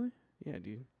 Oh, really? Yeah,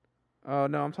 dude. Oh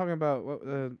no, I'm talking about what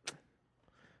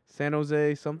San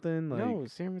Jose something like. No,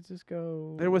 San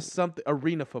Francisco. There was something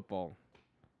arena football.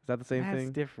 Is that the same That's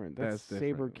thing? different. That's That's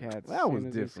different. SaberCats. That was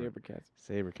San Jose different. SaberCats.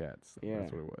 Sabercats. Yeah.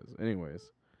 That's what it was. Anyways, I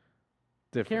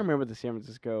different. can't remember the San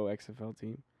Francisco XFL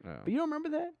team. Oh. But you don't remember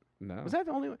that? No. Was that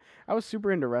the only one? I was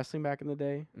super into wrestling back in the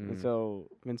day. And Mhm. so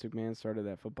Vince McMahon started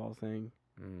that football thing.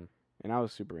 Mm. And I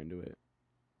was super into it.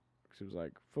 'Cause it was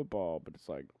like football, but it's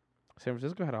like, San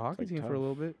Francisco had a hockey like team for a tough.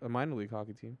 little bit, a minor league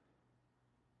hockey team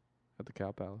at the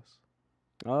Cow Palace.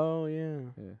 oh, yeah.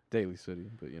 Yeah, Daly City,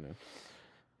 but you know.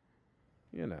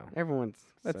 Everyone's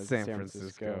That's says San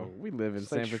Francisco. We live in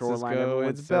Just San like Shoreline, Francisco. everyone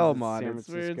It's says it's Belmont. San We're in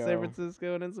San Francisco.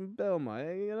 Francisco and it's in Belmont.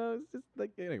 It's just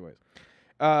like, anyways.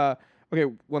 Okay,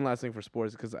 one last thing for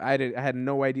sports because I had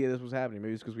no idea this was happening.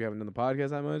 Maybe it's because we haven't done the podcast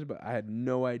that much, but I had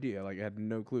no idea. Like I had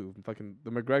no clue. Fucking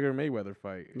the McGregor Mayweather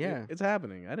fight. Yeah. It's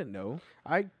happening. I didn't know.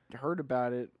 I heard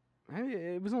about it.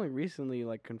 It was only recently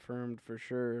like confirmed for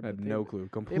sure. I but had they've- no clue.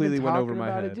 they've Completely been went talking over my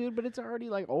about head. it, dude. But it's already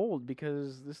like old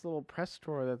because this little press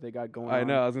tour that they got going on. I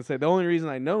know. I was gonna say the only reason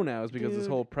I know now is because this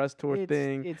Dude, whole press tour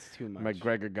thing. It's too much.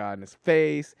 McGregor got in his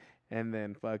face, and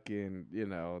then fucking, it's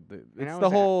I the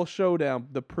was whole showdown,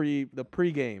 the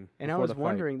pregame. And I before was the fight.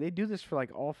 wondering, they do this for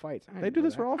like all fights. I They didn't do know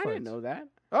this for that. all I didn't fights. know that.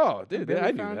 Oh, dude, barely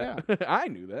I knew found that. I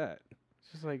knew that.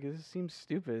 It's just like this seems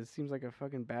stupid. It seems like a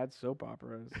fucking bad soap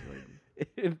opera. It's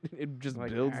like, It just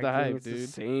like builds the acting, hype, it's the dude.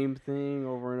 same thing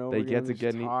over and over They again. get to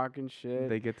just get talking shit.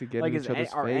 They get to get like, in each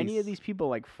other's are face. any of these people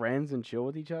like friends and chill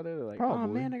with each other? They're like, oh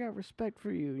Probably. man, I got respect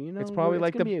for you. You know, It's probably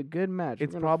like gonna the- be a good match.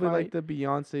 It's We're gonna probably fight. like the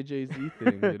Beyonce Jay-Z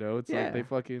thing, you know? It's Yeah.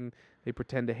 like they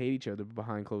pretend to hate each other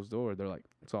behind closed doors. They're like,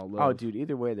 it's all love. Oh, dude.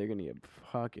 Either way, they're gonna get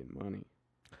fucking money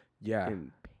Yeah.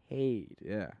 and paid.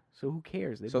 Yeah. So who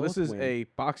cares? They So both this is win. a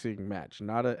boxing match,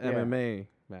 not a Yeah. MMA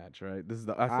match, right? That's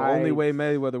the only way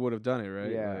Mayweather would have done it,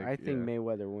 right? Yeah, Like, I think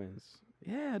Mayweather wins.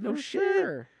 Yeah, no For shit.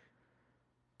 sure.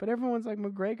 But everyone's like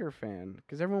McGregor fan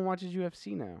because everyone watches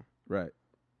UFC now. Right.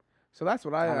 So that's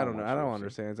what I I don't don't know. watch I don't UFC.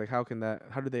 understand. It's like how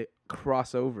do they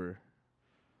cross over?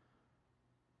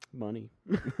 Money.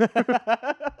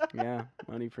 Yeah,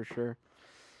 money for sure.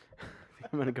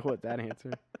 I'm gonna go with that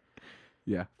answer.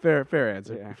 Yeah. Fair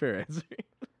answer. Yeah. Fair answer.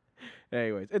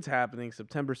 Anyways, it's happening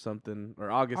September something or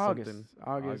August something.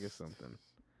 August Something.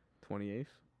 28th.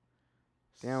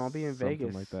 Damn, I'll be in Something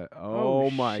Vegas. like that. Oh, Oh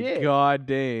my shit. god,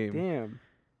 damn. Damn.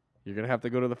 You're gonna have to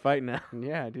go to the fight now.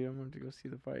 Yeah, dude, I'm going to go see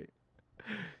the fight.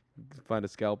 Find a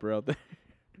scalper out there.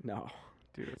 No,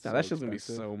 dude, it's Now so that's just gonna be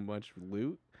expensive. so much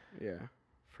loot. Yeah,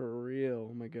 for real.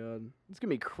 Oh my god, it's gonna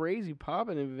be crazy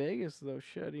popping in Vegas though.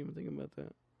 Shit, I didn't even think about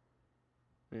that.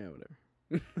 Yeah,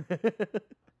 whatever.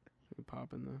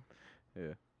 Popping though.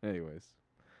 Yeah. Anyways,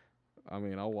 I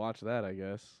mean, I'll watch that. I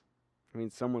guess. I mean,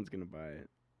 someone's gonna buy it.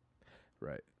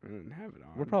 Right. And have it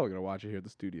on. We're probably gonna watch it here at the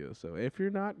studio. So if you're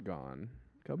not gone,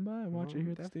 come by and watch it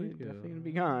here at the studio. Definitely gonna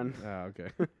be gone. Oh, okay.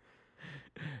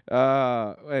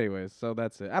 Anyways, so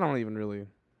that's it. I don't even really.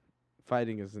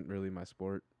 Fighting isn't really my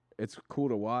sport. It's cool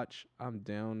to watch. I'm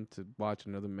down to watch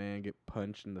another man get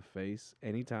punched in the face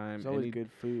anytime. There's always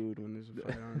good food when there's a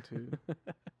fight on too.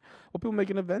 Well, people make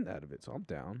an event out of it, so I'm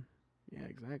down. Yeah,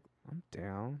 exactly. I'm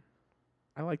down.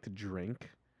 I like to drink.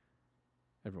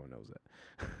 Everyone knows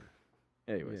that.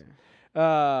 Anyways,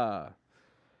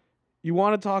 you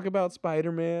want to talk about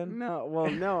Spider-Man? No, well,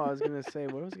 no. I was gonna say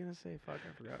what was I gonna say. Fuck,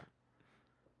 I forgot.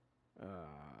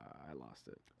 I lost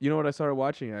it. You know what I started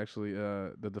watching actually?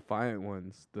 The Defiant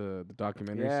ones, the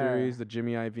documentary series, the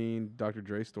Jimmy Iovine, Dr.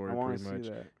 Dre story. I want Pretty to much, see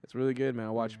that. it's really good, man.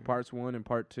 I watched parts 1 and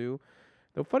part 2.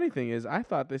 The funny thing is, I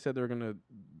thought they said it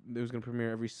was gonna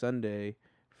premiere every Sunday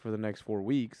for the next 4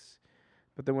 weeks,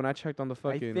 but then when I checked on the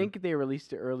fucking, I think they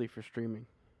released it early for streaming.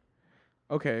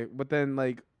 okay, but then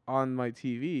like on my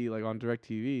TV, like on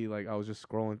DirecTV, like I was just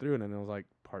scrolling through and then it was like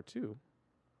part 2.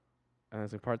 And I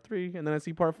was like part 3, and then I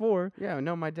see part 4. Yeah,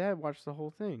 no, my dad watched the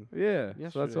whole thing. Yeah, so that's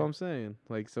Yesterday. what I'm saying.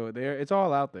 Like, so it's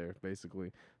all out there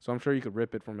basically. So I'm sure you could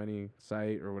rip it from any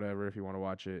site or whatever if you want to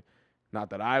watch it. Not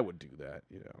that I would do that,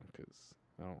 because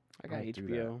I got don't do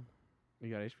that. HBO. You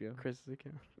got HBO? Chris's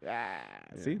account.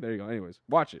 See, there you go. Anyways,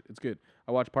 watch it. It's good.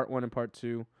 I watched part 1 and part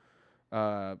 2.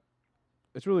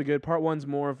 It's really good. Part 1's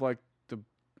more of like the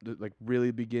like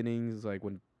really beginnings, like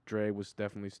when Dre was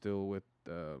definitely still with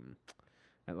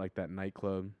at like that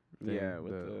nightclub thing, Yeah,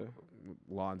 with the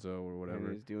Lonzo or whatever.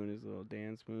 and he's doing his little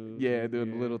dance moves. Yeah, and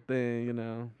doing the little thing, He's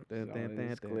all in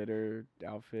his glitter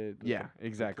outfit. with Yeah, the-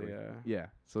 exactly. with the, Yeah,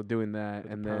 so doing that,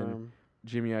 with and the then perm.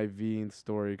 Jimmy Iovine's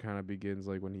story kind of begins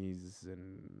like when he's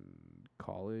in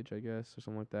college, I guess, or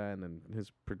something like that, and then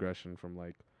his progression from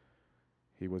like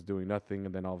he was doing nothing,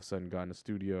 and then all of a sudden got in a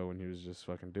studio and he was just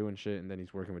fucking doing shit, and then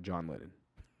he's working with John Lennon.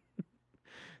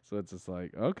 So it's just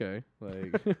like, okay,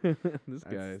 like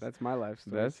That's my life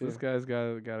story. this guy's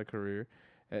got a career.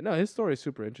 And no, his story is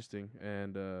super interesting.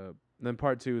 And then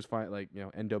part 2 is fine, like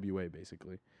NWA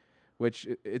basically, which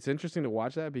it's interesting to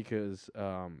watch that because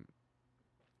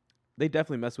they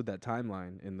definitely messed with that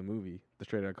timeline in the movie, The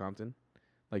Straight Outta Compton,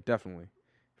 like definitely,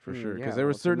 for sure. Because there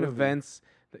were it's a certain movie. events.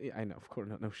 I know, of course,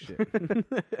 no shit.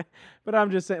 But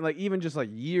I'm just saying, like, even just like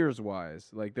years wise,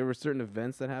 like there were certain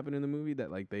events that happened in the movie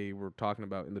that like they were talking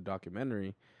about in the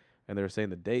documentary, and they were saying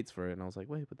the dates for it, and I was like,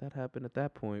 wait, but that happened at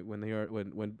that point when they are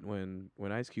when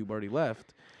Ice Cube already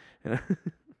left. And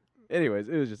anyways,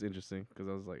 it was just interesting because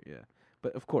I was like, yeah,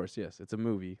 but of course, yes, it's a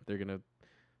movie. They're gonna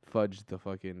fudge the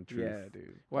fucking truth. Yeah,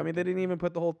 dude. Well, I mean, they didn't even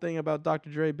put the whole thing about Dr.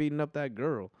 Dre beating up that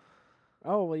girl.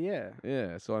 Oh well, yeah.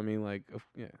 Yeah, so I mean, like,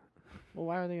 yeah. Well,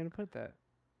 why are they gonna put that?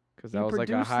 Because He that was like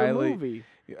a produced the highly movie.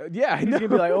 Yeah, I He's know. gonna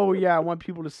be like, oh yeah, I want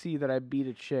people to see that I beat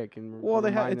a chick and. Well,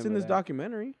 remind it's them in of this that.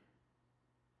 documentary.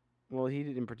 Well, he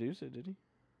didn't produce it, did he?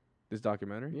 This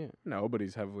documentary. Yeah. No, but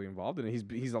he's heavily involved in it.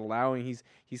 He's allowing he's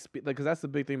like, because that's the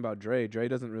big thing about Dre. Dre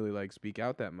doesn't really like speak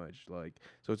out that much. Like,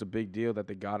 so it's a big deal that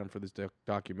they got him for this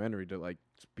documentary to like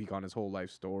speak on his whole life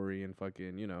story and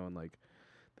fucking and like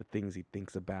the things he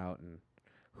thinks about and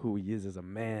who he is as a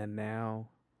man now.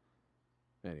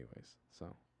 Anyways,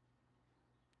 so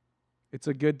it's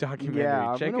a good documentary.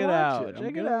 Yeah, I'm Check gonna it watch out. it. I'm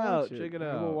Check it gonna out. watch it. Check it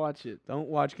I will out. watch it. Don't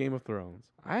watch Game of Thrones.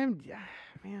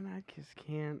 Man, I just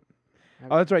can't.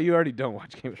 Oh, that's right. You already don't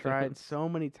watch Game of Tried Thrones. so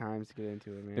many times to get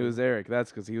into it, man. It was Eric. That's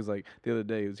because he was like, the other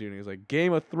day he was here and he was like,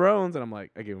 Game of Thrones. And I'm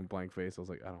like, I gave him a blank face. I was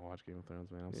like, I don't watch Game of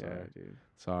Thrones, man. I'm sorry. dude.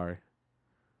 Sorry.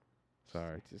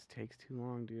 It just takes too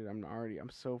long, dude. I'm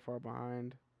so far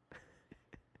behind.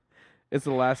 It's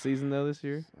the last season, though, this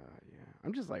year. Yeah.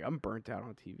 I'm just like, I'm burnt out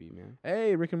on TV, man.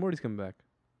 Hey, Rick and Morty's coming back.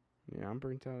 Yeah, I'm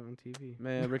burnt out on TV.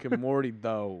 Man, Rick and Morty,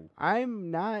 though.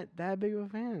 I'm not that big of a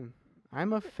fan.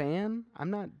 I'm a fan. I'm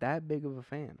not that big of a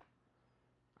fan.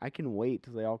 I can wait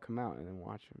till they all come out and then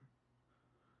watch them.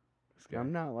 This guy,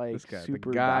 I'm not like this guy, super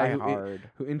the guy diehard.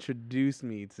 who introduced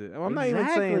me to. Well, I'm not even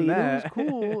saying that. It was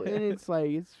cool, and it's like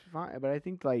it's fine. But I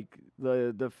think like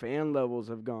the fan levels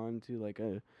have gone to like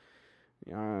a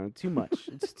Too much.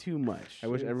 It's too much. I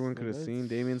wish It's everyone could like, have seen let's-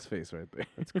 Damien's face right there.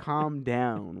 Let's calm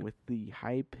down with the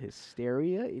hype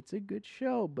hysteria. It's a good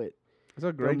show, but It's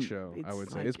a great the- show, I it's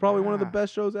would say. like, It's probably one of the ah.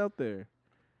 best shows out there.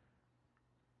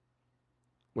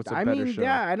 What's a I better mean, show?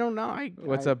 yeah, I don't know.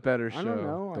 What's I, a better show? I don't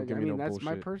know. Don't give I me mean, no that's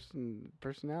bullshit. my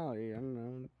personality. I don't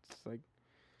know. It's like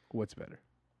What's better?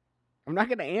 I'm not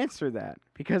gonna answer that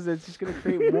because it's just gonna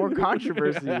create more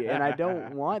controversy, and I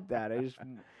don't want that.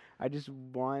 I just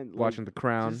want like, Watching The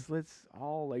Crown. Just let's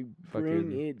all like bring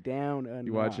Fucking- it down a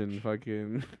You notch. watching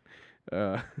fucking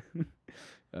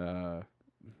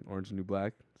Orange is the New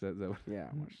Black? Is that what? Yeah,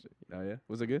 I watched it. Oh yeah,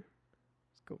 was it good?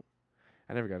 It's cool.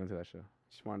 I never got into that show,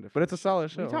 Just wanted to. but it's a finish it.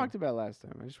 solid show. We talked about it last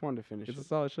time. I just wanted to finish It's a it.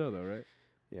 solid show though, right?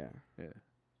 Yeah.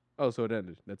 Oh, so it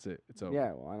ended. That's it. It's over.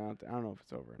 Yeah. Well, I don't know if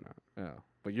it's over or not. Oh,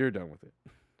 but you're done with it.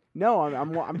 No,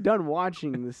 I'm done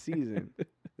watching the season,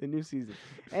 the new season.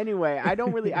 Anyway, I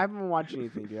haven't watched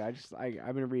anything, dude.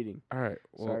 I've been reading. All right.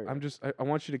 Well, Sorry. I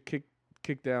want you to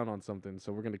kick down on something.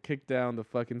 So we're gonna kick down the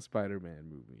fucking Spider-Man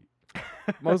movie.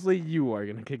 Mostly you are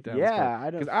gonna kick down. Yeah, I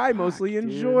don't. Because I mostly fuck,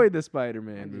 dude. enjoyed the I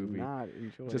Spider-Man did movie. not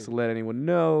enjoy Just to it. let anyone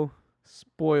know,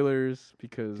 spoilers.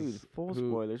 Because Dude, full who-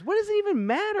 spoilers. What does it even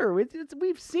matter?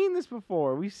 We've seen this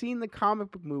before. We've seen the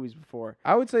comic book movies before.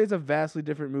 I would say it's a vastly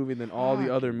different movie than all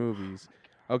the other Fucking movies.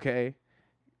 fuck. Okay.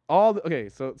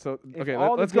 So If okay.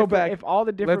 all the Let's go different- back. If all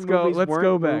the different Let's go- movies let's weren't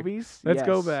go back. movies, Let's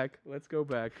go yes. back. Let's go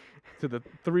back to the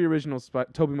 3 original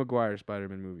Tobey Maguire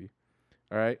Spider-Man movie.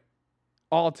 All right,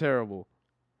 all terrible.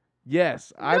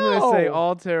 Yes, I'm gonna say No.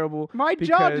 all terrible. My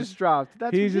jaw because just dropped.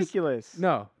 That's he's just- ridiculous.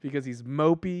 No, because he's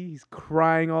mopey. He's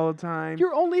crying all the time.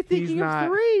 You're only thinking not- of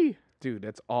 3. Dude,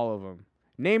 that's all of them.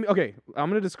 Name. Okay, I'm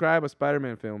gonna describe a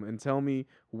Spider-Man film and tell me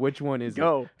which one is it.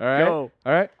 Go. All right. Go.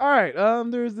 All right.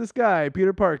 There's this guy,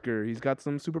 Peter Parker. He's got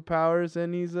some superpowers,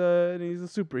 and he's a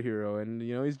superhero, and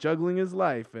he's juggling his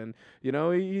life, and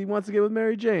he wants to get with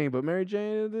Mary Jane, but Mary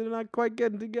Jane, they're not quite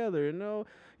getting together.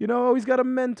 He's got a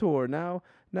mentor now.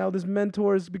 Now this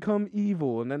mentor has become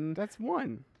evil, and then That's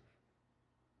 1.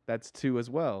 that's 2 as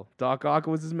well. Doc Ock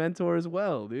was his mentor as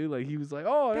well, dude. Like he was like,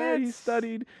 oh yeah, he That's-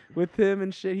 studied with him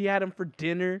and shit. He had him for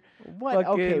dinner. What?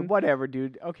 Okay, Fucking- whatever,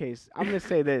 dude. Okay, I'm gonna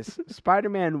say this: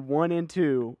 Spider-Man 1 and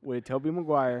 2 with Tobey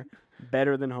Maguire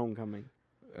better than Homecoming.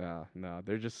 No,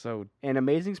 they're just so And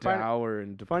Amazing Spider, dour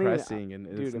and Funny, depressing, and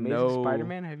dude. it's Amazing no.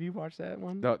 Spider-Man. Have you watched that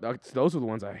one? Those are the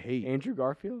ones I hate. Andrew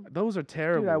Garfield. Those are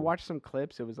terrible. Dude, I watched some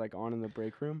clips. It was like on in the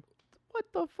break room. What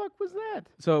the fuck was that?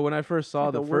 So when I first saw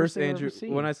like the the worst first thing I've ever Andrew,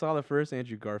 seen. when I saw the first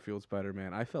Andrew Garfield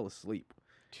Spider-Man, I fell asleep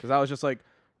because I was just like,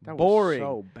 That boring. was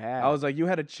so bad. I was like, you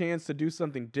had a chance to do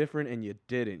something different and you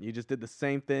didn't. You just did the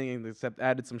same thing and except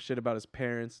added some shit about his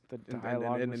parents. the and-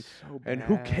 dialogue and, was so bad. and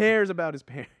who cares about his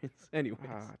parents, anyways?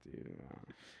 Ah, dude.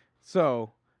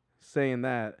 So, saying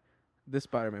that, this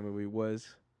Spider-Man movie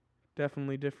was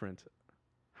definitely different.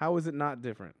 How is it not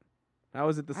different? How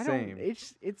is it the I same? don't.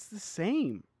 It's the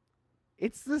same.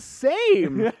 It's the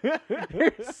same.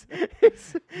 There's-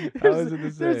 How is it the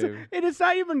there's- same? And it's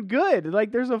not even good.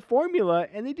 Like there's a formula,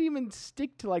 and they didn't even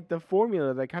stick to like the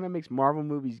formula that kind of makes Marvel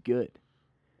movies good.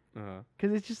 Uh-huh.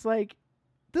 Because it's just like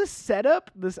the setup.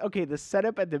 The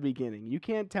setup at the beginning. You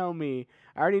can't tell me.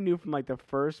 I already knew from like the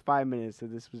first 5 minutes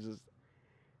that this was just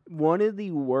one of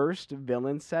the worst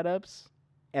villain setups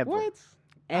ever. What?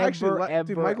 Ever, Actually, ever,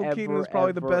 dude, Michael ever, Keaton is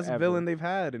probably the ever, best ever. villain they've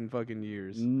had in fucking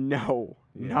years. No,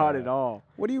 not at Yeah. all.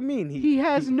 What do you mean? He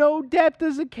has no depth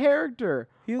as a character.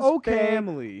 He has okay.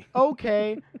 family.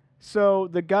 Okay, so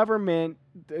the government,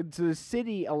 the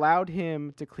city allowed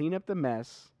him to clean up the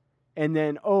mess, and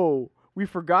then, we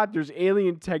forgot there's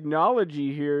alien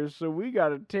technology here, so we got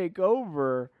to take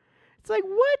over. It's like,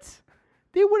 what?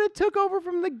 They would have took over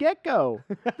from the get-go.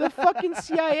 The fucking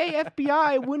CIA,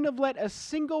 FBI wouldn't have let a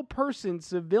single person,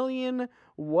 civilian,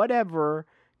 whatever,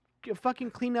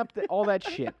 fucking clean up all that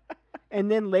shit. And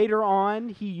then later on,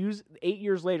 8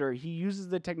 years later, he uses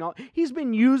the technology. He's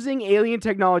been using alien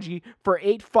technology for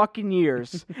 8 fucking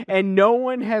years, and no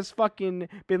one has fucking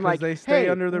been 'Cause like, they stay hey,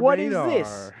 under the what is radar.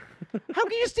 this? How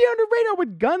can you stay under radar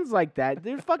with guns like that?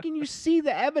 They're fucking. You see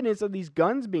the evidence of these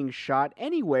guns being shot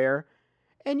anywhere,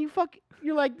 and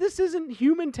you're like, this isn't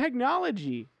human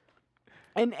technology.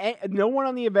 And no one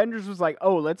on the Avengers was like,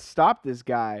 let's stop this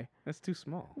guy. That's too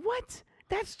small. What?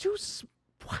 That's too.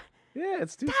 What? Yeah,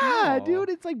 it's too Ah, small. dude,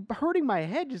 it's like hurting my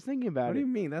head just thinking about What do it. you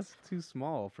mean? That's too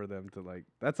small for them to like.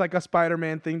 That's like a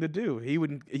Spider-Man thing to do.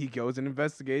 He goes and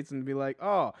investigates and be like,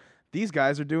 oh, these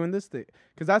guys are doing this thing.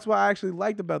 Because that's what I actually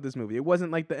liked about this movie. It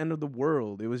wasn't like the end of the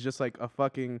world. It was just like a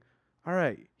fucking. All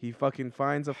right, he fucking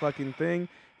finds a fucking thing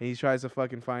and he tries to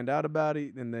fucking find out about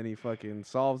it and then he fucking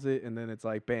solves it and then it's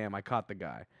like, bam, I caught the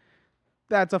guy.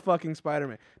 That's a fucking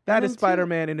Spider-Man. That is then, too,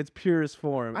 Spider-Man in its purest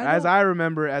form, as I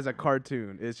remember as a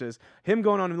cartoon. It's just him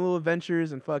going on little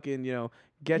adventures and fucking,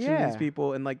 catching these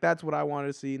people, and like that's what I wanted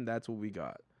to see, and that's what we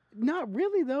got. Not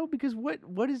really though, because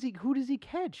what is he? Who does he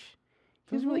catch?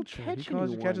 He doesn't really Vulture. catch He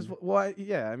calls- anyone. catches. Well,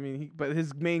 yeah, I mean, but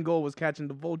his main goal was catching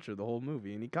the Vulture the whole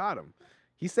movie, and he caught him.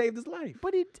 He saved his life.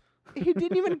 But he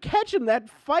didn't even catch him. That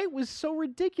fight was so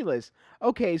ridiculous.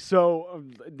 Okay, so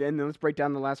then let's break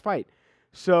down the last fight.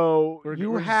 So We're you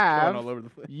just going have all over the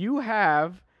place. you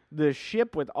have the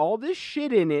ship with all this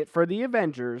shit in it for the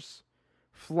Avengers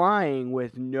flying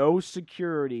with no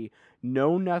security,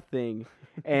 no nothing,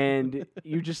 and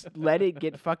you just let it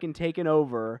get fucking taken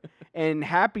over, and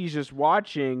Happy's just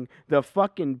watching the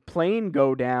fucking plane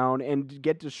go down and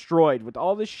get destroyed with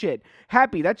all this shit.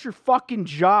 Happy, that's your fucking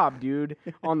job, dude.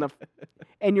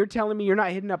 And you're telling me you're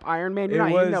not hitting up Iron Man? You're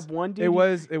not hitting up one dude? It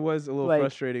was a little Like,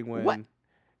 frustrating when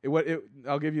what?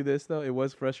 I'll give you this though. It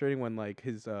was frustrating when like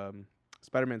his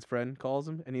Spider-Man's friend calls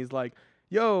him and he's like,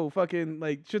 "Yo, fucking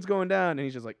like shit's going down," and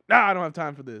he's just like, "Nah, I don't have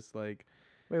time for this." Like,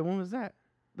 Wait, when was that?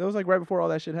 that was like right before all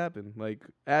that shit happened. Like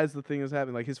as the thing was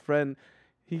happening, like his friend,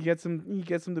 he gets him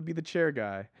to be the chair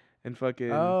guy and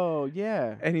fucking. Oh,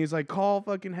 yeah. And he's like, "Call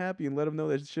fucking Happy and let him know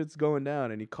that shit's going down."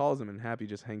 And he calls him, and Happy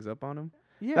just hangs up on him.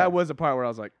 Yeah. That was the part where I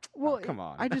was like, Well, come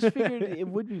on. I just figured it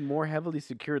would be more heavily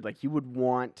secured. Like, you would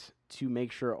want to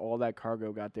make sure all that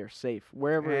cargo got there safe.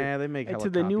 Wherever. Yeah, they make to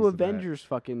the new copies of that. Avengers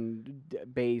fucking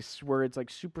base where it's,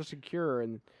 like, super secure.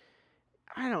 And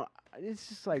I don't. It's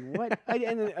just like, what?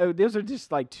 Those are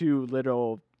just, like, two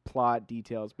little plot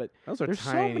details. But Those are there's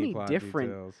so tiny many plot different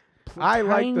details. I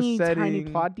like the tiny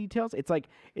setting. plot details. It's like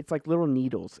little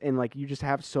needles. And, like, you just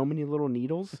have so many little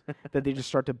needles that they just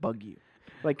start to bug you.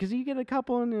 Like, cause you get a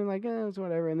couple and you're like, it's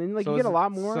whatever, and then like So you get a is-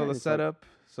 lot more. So and the it's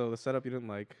like, setup you didn't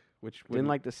like, which didn't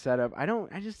like the setup. I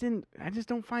just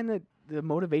don't find the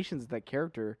motivations of that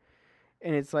character,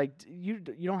 and it's like you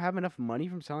don't have enough money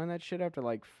from selling that shit after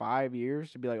like 5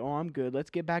 years to be like, oh, I'm good.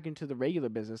 Let's get back into the regular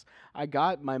business. I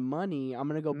got my money. I'm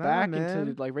gonna go Nah, back man.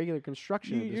 into like regular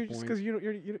construction at you're this just point. because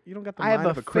you don't got the I mind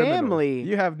have of a a criminal. family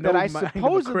You have no that I mind of a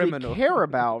supposedly criminal. care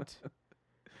about,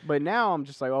 but now I'm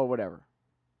just like, oh, whatever.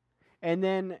 And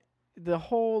then the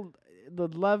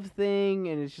love thing,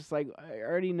 and it's just like I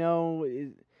already know.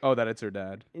 Oh, that it's her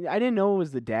dad. I didn't know it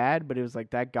was the dad, but it was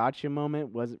like that gotcha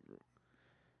moment.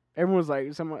 Everyone was like,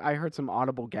 I heard some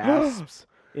audible gasps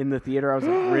in the theater. I was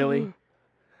like, really?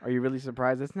 Are you really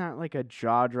surprised? That's not like a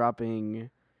jaw-dropping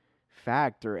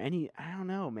fact or any. I don't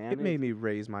know, man. It made me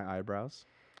raise my eyebrows.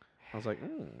 I was like,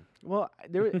 Well,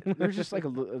 there's just like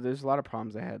there's a lot of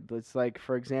problems I had. It's like,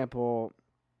 for example,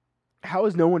 how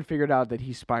has no one figured out that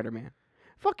he's Spider-Man?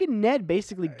 Fucking Ned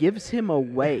basically gives him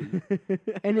away,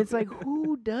 and it's like,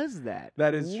 who does that?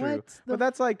 That is true. What's the But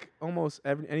that's like almost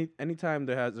anytime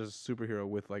there's a superhero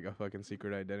with like a fucking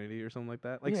secret identity or something like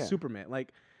that. Like Yeah. Superman.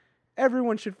 Like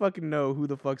everyone should fucking know who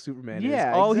the fuck Superman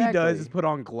Yeah, is. All he does exactly. is put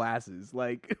on glasses.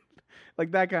 Like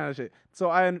like that kind of shit. So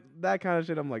that kind of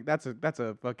shit I'm like, that's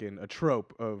a fucking a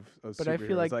trope of But I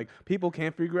feel superheroes. like- people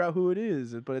can't figure out who it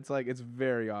is, but it's like it's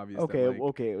very obvious. that, Okay, like,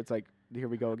 okay. It's like, here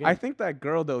we go again. I think that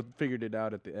girl though figured it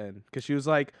out at the end because she was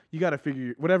like, "You got to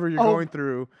figure whatever you're Oh. going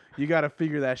through, you got to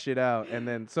figure that shit out." And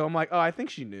then so I'm like, "Oh, I think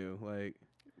she knew." Like,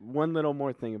 One little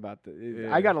more thing about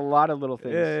Yeah. I got a lot of little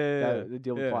things Yeah. that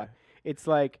deal with Yeah. plot. It's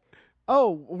like, oh,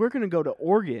 we're gonna go to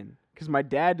Oregon because my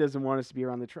dad doesn't want us to be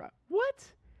around the truck.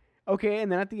 What? Okay, and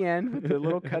then at the end with the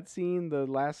little cutscene, the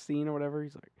last scene or whatever,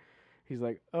 he's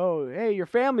like, oh, hey, your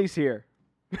family's here.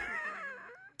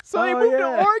 So they Oh, moved yeah.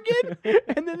 to Oregon,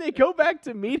 and then they go back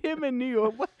to meet him in New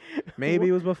York. What? maybe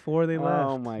it was before they left.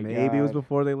 Oh my Maybe it was God.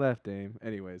 before they left, Dame.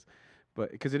 Anyways,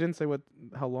 but because it didn't say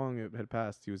how long it had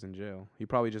passed. He was in jail. He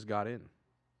probably just got in.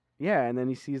 Yeah, and then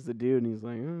he sees the dude, and he's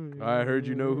like, oh, I heard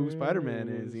you know who Spider-Man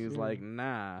is. yes, He was yeah. like,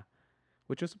 "Nah,"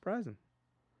 which was surprising.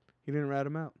 He didn't rat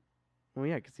him out. well,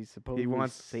 yeah, because he supposedly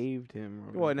wants- saved him.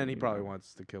 Or Well, and then whatever, he you probably know.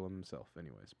 wants to kill him himself,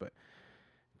 anyways. But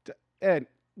and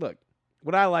look,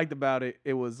 what I liked about it,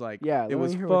 it was like, Yeah, it let me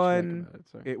was hear what you like fun. about it,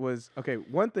 sorry. It was okay.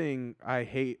 One thing I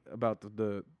hate about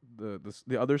the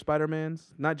other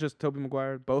Spider-Mans, not just Tobey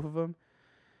Maguire, both of them,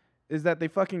 is that they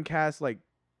fucking cast like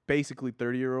basically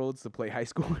 30-year-olds to play high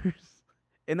schoolers.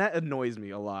 And that annoys me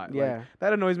a lot. Like, Yeah.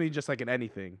 that annoys me just like in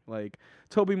anything. Like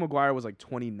Tobey Maguire was like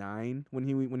 29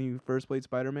 when he first played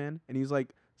Spider-Man, and he was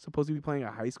like supposed to be playing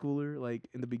a high schooler like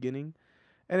in the beginning.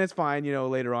 And it's fine,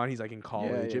 later on he's like in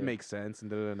college. yeah. It makes sense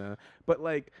and da. But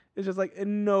like it's just like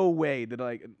in no way did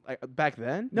like back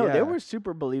then. No, yeah. they were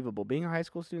super believable. Being high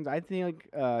school students, I think.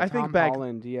 I think Tom back-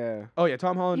 Holland, yeah. Oh yeah,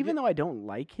 Tom Holland. Even though I don't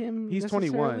like him, he's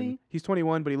 21. necessarily, He's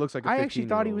 21, but he looks like a 15 I actually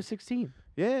thought he was 16.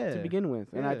 Yeah. to begin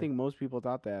with, and I Yeah. think most people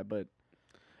thought that. But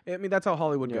I mean, that's how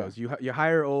Hollywood Yeah. goes. You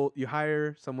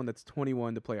hire someone that's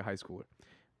 21 to play a high schooler.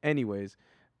 Anyways,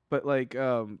 but like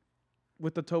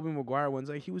with the Tobey Maguire ones,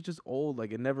 like he was just old.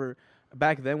 Like it never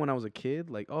back then when I was a kid,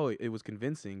 like it was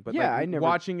convincing. But Yeah, like I never-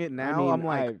 watching it now, mean,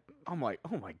 I'm like,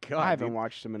 oh my god, I haven't dude,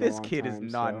 watched them in a this long kid time. is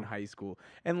not so. in high school.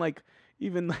 And like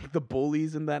even like the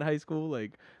bullies in that high school,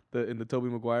 like in the Tobey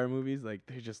Maguire movies, like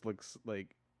they just looks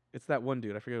like it's that one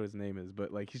dude. I forget what his name is,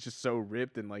 but like he's just so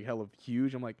ripped and like hella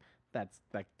huge. I'm like, that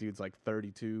dude's like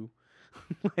 32.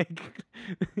 Like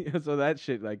so that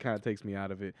shit like kind of takes me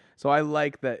out of it. So I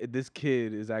like that this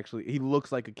kid is actually he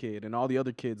looks like a kid and all the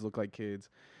other kids look like kids.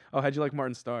 Oh, how'd you like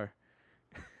Martin Starr?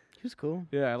 He was cool.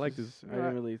 Yeah, I like this. Just- I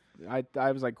didn't really.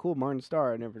 I was like, cool, Martin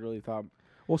Starr. I never really thought.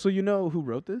 Well, so you know who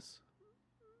wrote this?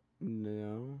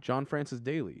 No. John Francis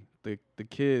Daly, the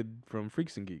kid from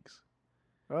Freaks and Geeks.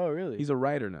 Oh, really? He's a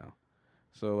writer now.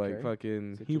 So like Okay.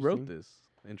 fucking That's he wrote interesting. this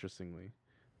interestingly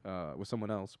with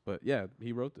someone else, but yeah,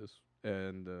 he wrote this.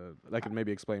 And that could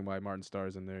maybe explain why Martin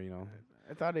Starr's in there, you know.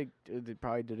 I thought it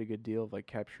probably did a good deal of like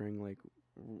capturing like,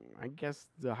 I guess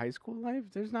the high school life.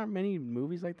 There's not many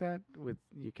movies like that with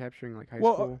you capturing like high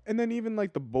school. And then even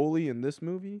like the bully in this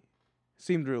movie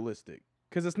seemed realistic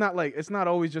because it's not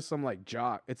always just some like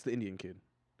jock. It's the Indian kid.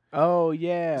 Oh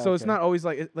yeah. So it's okay. not always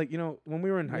like like you know when we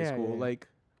were in high Yeah, school yeah, yeah. like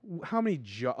how many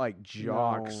jocks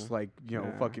No. like you know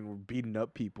Yeah. fucking were beating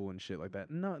up people and shit like that.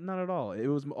 No, not at all. It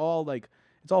was all like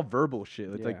it's all verbal shit.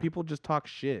 It's like Yeah. people just talk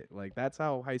shit. Like that's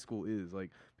how high school is.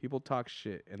 Like people talk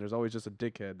shit and there's always just a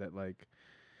dickhead that like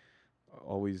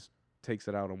always takes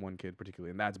it out on one kid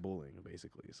particularly, and that's bullying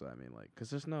basically. So I mean like cuz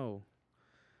there's no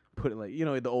put it like you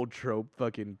know the old trope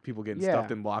fucking people getting stuffed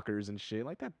Yeah. in lockers and shit.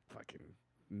 Like that fucking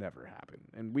never happened.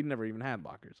 And we never even had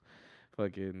lockers.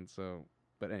 Fucking so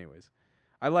but anyways.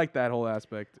 I like that whole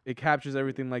aspect. It captures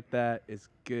everything like that. It's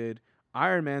good.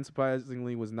 Iron Man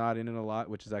surprisingly was not in it a lot,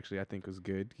 which is actually I think was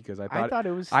good because I thought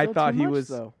it was. I Still thought too he much, was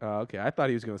Though. okay. I thought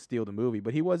he was gonna steal the movie,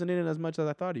 but he wasn't in it as much as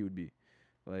I thought he would be.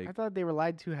 Like I thought they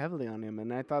relied too heavily on him,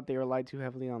 and I thought they relied too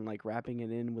heavily on like wrapping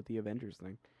it in with the Avengers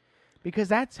thing, because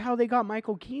that's how they got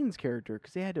Michael Keaton's character,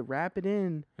 because they had to wrap it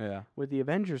in yeah, with the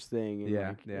Avengers thing. And Yeah,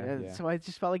 like, yeah. So I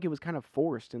just felt like it was kind of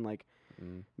forced, and like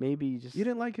maybe just you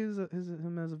didn't like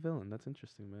him as a villain. That's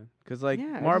interesting, man. Because like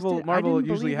yeah, Marvel I didn't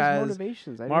usually believe his has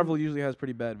motivations. Marvel usually has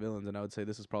pretty bad villains, and I would say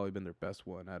this has probably been their best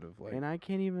one out of like. And I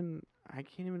can't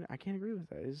agree with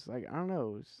that. It's like I don't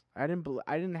know. I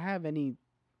didn't have any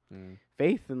Mm,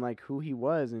 faith in like who he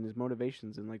was and his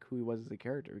motivations and like who he was as a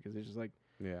character, because it's just like,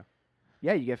 yeah.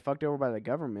 yeah, you get fucked over by the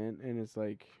government, and it's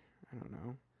like, I don't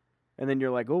know. And then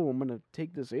you're like, oh, I'm gonna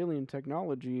take this alien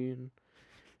technology, and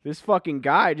this fucking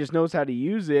guy just knows how to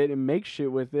use it and make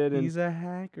shit with it, and He's a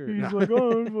hacker. he's No. like,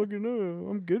 oh, I fucking know,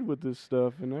 I'm good with this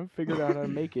stuff, and I figured out how to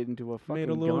make it into a fucking made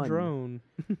a little gun. drone.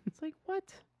 It's like, what?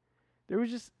 There was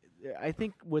just, I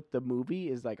think with the movie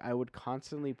is like I would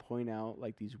constantly point out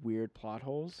like these weird plot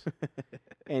holes,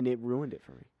 and it ruined it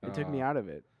for me. It took me out of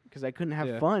it because I couldn't have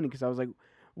Yeah. fun, because I was like,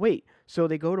 wait, so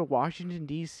they go to Washington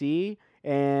D.C.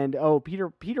 and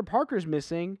Peter Parker's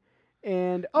missing,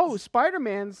 and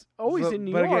Spider-Man's always in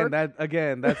New but York.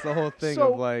 that's the whole thing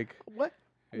So, of like What?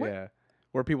 yeah,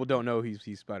 where people don't know he's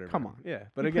Spider-Man. Come on. Yeah,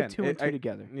 but You again, put two and two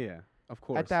together. Yeah, of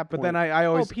course. At that but then point. I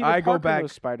always Peter I Parker go back.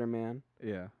 was Spider-Man.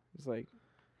 Yeah. It's like,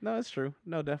 No, it's true.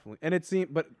 No, definitely. And it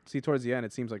seemed, but see, towards the end,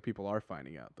 it seems like people are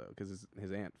finding out though, because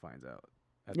his aunt finds out.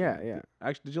 at the Yeah, end. yeah.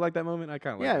 Actually, did you like that moment? I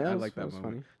kind of yeah, like. that I was, like that was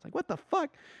moment. funny. It's like, what the fuck?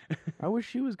 I wish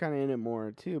she was kind of in it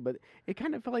more too, but it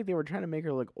kind of felt like they were trying to make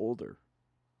her look older.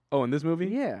 Oh, in this movie?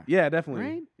 Yeah. Yeah, definitely.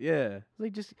 Right? Yeah.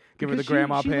 Like just Give her the because she-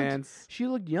 grandma she looked- pants. She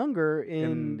looked younger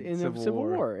in the Civil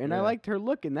War, and I yeah. liked her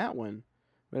look in that one.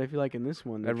 But I feel like in this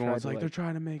one, they Everyone's tried to, like, they're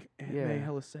trying to make Aunt May Yeah.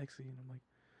 hella sexy, and I'm like,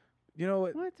 you know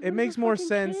what? what? It What does makes the more fucking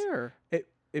sense. care?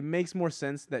 It makes more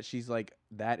sense that she's like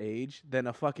that age than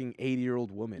a fucking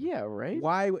 80-year-old woman. Yeah, right.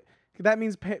 Why? That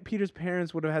means Peter's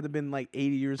parents would have had to been like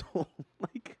 80 years old.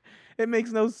 Like, it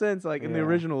makes no sense. Like in the Yeah.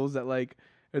 originals, that like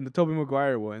in the Tobey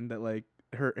Maguire one, that like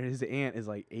his aunt is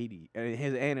like 80, and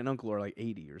his aunt and uncle are like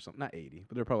 80 or something. Not 80,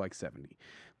 but they're probably like 70.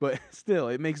 But still,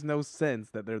 it makes no sense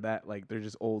that they're that like they're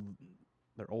just old.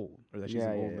 They're old, or that she's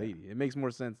Yeah, an yeah, old yeah. lady. It makes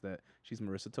more sense that she's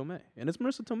Marissa Tomei, and it's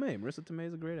Marissa Tomei. Marissa Tomei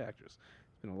is a great actress.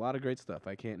 Been a lot of great stuff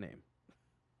I can't name.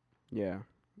 Yeah.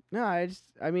 No,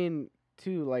 I mean,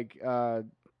 too, like, I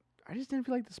just didn't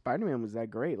feel like the Spider-Man was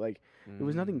that great. Like, there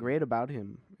was nothing Mm. great about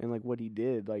him and like what he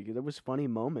did. Like, there was funny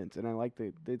moments, and I liked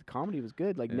the comedy was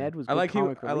good. Like Yeah. Ned was I good like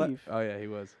comic I like. relief. Oh yeah, he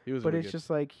was. He was. But really it's good. just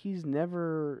like he's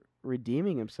never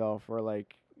redeeming himself or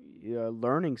like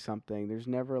learning something. There's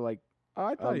never like Oh,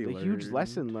 I thought he a huge learned.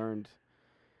 lesson learned.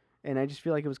 And I just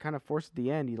feel like it was kind of forced at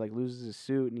the end. He like loses his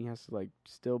suit and he has to like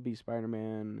still be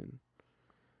Spider-Man. And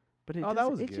but it That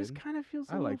was it just good. kind of feels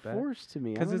a I little like that. forced to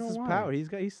me. I Because don't it's know his why. power.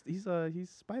 He's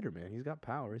Spider-Man. He's got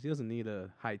powers. He doesn't need a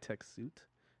high-tech suit.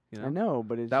 You know? I know,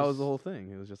 but That was the whole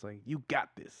thing. It was just like, you got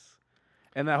this.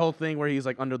 And that whole thing where he's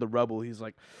like under the rubble, he's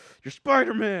like, "You're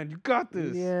Spider-Man. You got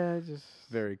this." Yeah, just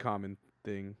Very common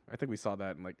thing. I think we saw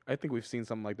that, and like I think we've seen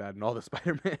something like that in all the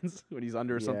Spider-Mans when he's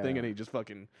under something and he just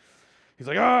fucking, he's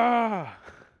like, ah.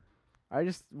 I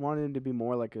just wanted him to be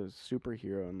more like a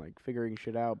superhero and like figuring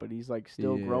shit out, but he's like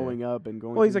still Yeah. growing up and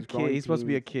going. Well, he's through a his kid. growing He's supposed to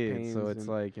be a pains- kid, so pains it's and-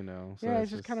 like, you know. So yeah,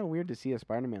 it's just kind of weird to see a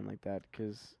Spider-Man like that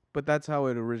because. But that's how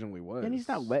it originally was. And he's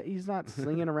not he's not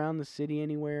slinging around the city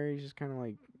anywhere. He's just kind of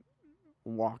like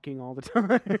walking all the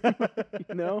time.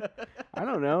 You know, I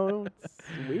don't know. It's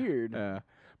weird. Yeah.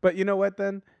 But you know what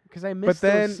then? Because I missed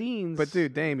those scenes. But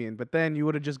dude, Damien, but then you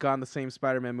would have just gotten the same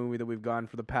Spider-Man movie that we've gotten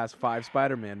for the past 5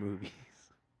 Spider-Man movies.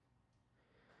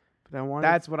 But I wanted.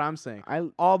 That's what I'm saying.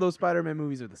 All those Spider-Man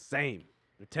movies are the same.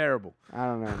 They're terrible. I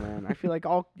don't know, man. I feel like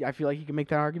you can make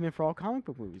that argument for all comic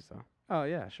book movies, though. Oh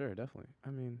yeah, sure, definitely. I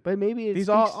mean, But maybe it these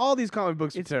speaks, all these comic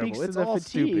books are it terrible. speaks to It's the all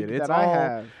fatigue stupid. It's that I all.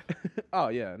 have. Oh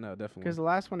yeah, no, definitely. Because the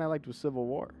last one I liked was Civil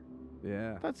War.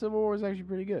 Yeah. I thought Civil War was actually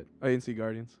pretty good. I didn't see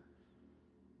Guardians.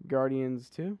 Guardians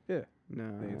too? Yeah. No,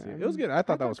 I didn't see it. It was good. I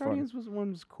thought that was fun. Guardians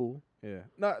was cool. Yeah.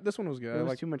 No, this one was good. There I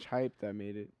was like. too much hype that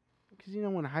made it. Because you know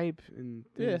when hype and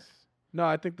Yeah. things. No,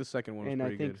 I think the second one was And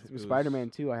pretty I think good. It with was- Spider-Man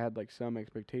 2, I had like some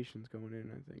expectations going in.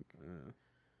 I think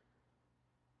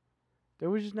there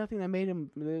was just nothing that made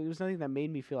him. There was nothing that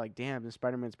made me feel like, damn, this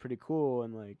Spider-Man's pretty cool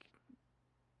and like,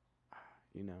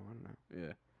 you know, I don't know.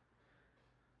 Yeah.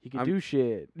 He can I'm- do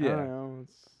shit. I yeah. don't know.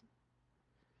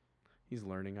 He's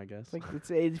learning, I guess. It's like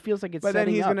it feels like it's. But then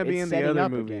setting he's up. gonna be It's in the setting other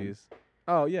up again. movies.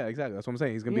 Oh yeah, exactly. That's what I'm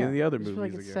saying. He's gonna be in the other I just movies feel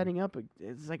like it's again. setting up.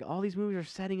 It's like all these movies are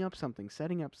setting up something,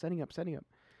 setting up. It's Well,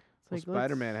 like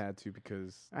Spider-Man had to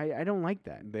because I don't like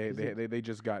that. 'cause they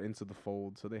just got into the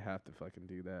fold, so they have to fucking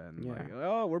do that. And Yeah. like,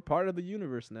 oh, we're part of the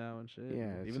universe now and shit.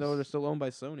 Yeah, it's even though they're just- still owned by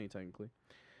Sony technically.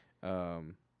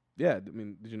 Yeah, I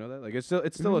mean, did you know that? Like, it's still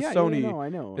a yeah, Sony. Yeah, no, I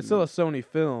know. It's still a Sony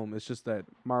film. It's just that.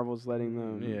 Marvel's letting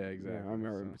them. Yeah, exactly, I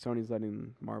remember Sony's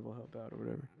letting Marvel help out or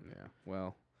whatever. Yeah.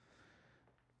 Well,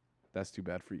 that's too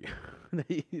bad for you. That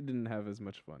you didn't have as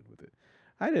much fun with it.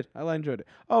 I did. I enjoyed it.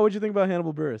 Oh, what'd you think about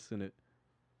Hannibal Buress in it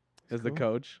as the cool.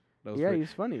 coach? That was Yeah, pretty-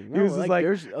 he's funny. He No, was just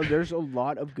like- there's a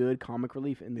lot of good comic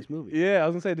relief in this movie. Yeah, I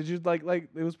was gonna say, did you like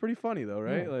it was pretty funny though,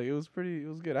 right? Yeah. Like it was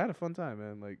good. I had a fun time,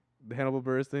 man. Like the Hannibal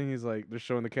Buress thing, he's like they're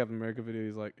showing the Captain America video,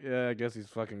 he's like, yeah, I guess he's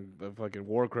fucking a fucking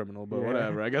war criminal, but Yeah.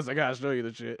 whatever. I guess I gotta show you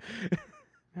the shit.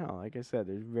 No, like I said,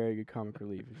 there's very good comic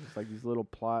relief. It's just like these little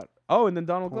plot Oh, and then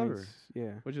Donald Glover. points.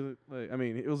 Yeah, Which is like, I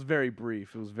mean, it was very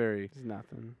brief. It was very. it's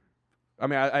nothing. I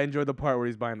mean, I enjoyed the part where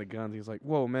he's buying the guns. He's like,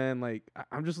 "Whoa, man! Like,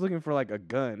 I'm just looking for like a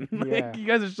gun. Like, Yeah. you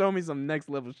guys are showing me some next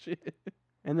level shit."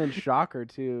 And then Shocker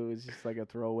too is just like a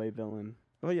throwaway villain.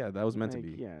 Oh yeah, that was meant to Like,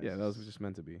 be. yeah, Yeah, it's that was just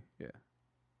meant to be. Yeah.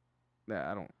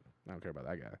 Nah, I don't care about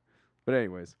that guy. But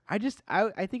anyways, I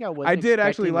think I was. I did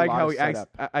actually like how he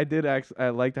I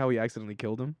liked how he accidentally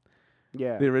killed him.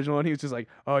 Yeah. The original one, he was just like,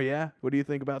 "Oh yeah, what do you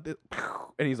think about this?"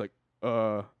 And he's like,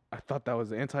 I thought that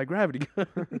was an anti-gravity gun."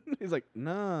 He's like,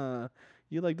 "Nah,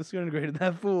 you like disintegrated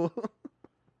that fool."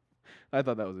 I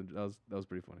thought that was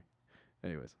pretty funny.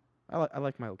 Anyways, I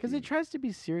like my Because it tries to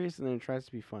be serious and then it tries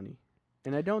to be funny,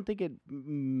 and I don't think it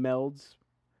melds.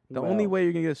 The well. only way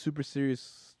you're gonna get super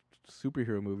serious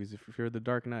superhero movies if you're The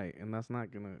Dark Knight, and that's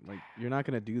not gonna you're not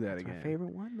gonna do that That's again. my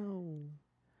favorite one though.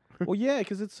 Well, yeah,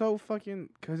 because it's so fucking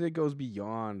because it goes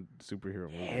beyond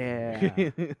superhero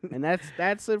movies. Yeah. And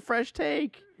that's a fresh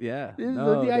take. Yeah,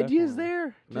 The idea's definitely.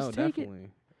 there. Just No, take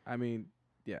definitely. I mean,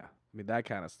 yeah. I mean that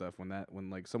kind of stuff when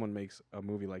like someone makes a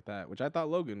movie like that, which I thought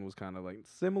Logan was kind of like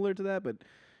similar to that, but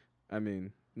I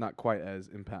mean not quite as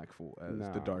impactful as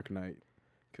The No. Dark Knight.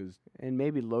 Cause And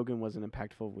maybe Logan wasn't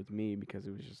impactful with me because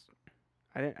it was just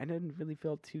I didn't really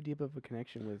feel too deep of a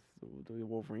connection with the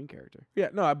Wolverine character. yeah,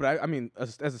 no, but I mean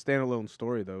as a standalone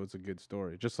story though, it's a good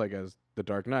story. Just like as The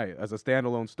Dark Knight, as a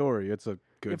standalone story, it's a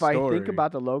good If story. I think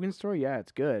about the Logan story, yeah,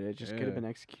 it's good. It just could Yeah. have been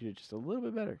executed just a little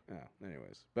bit better. Yeah,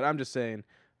 anyways, but I'm just saying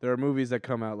there are movies that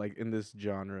come out like in this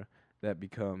genre that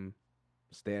become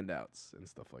standouts and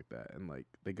stuff like that, and like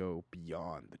they go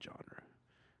beyond the genre,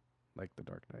 like The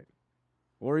Dark Knight,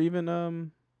 or even I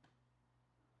don't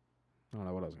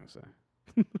know what I was gonna say.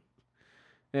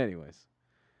 Anyways,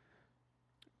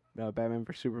 Batman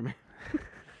vs Superman.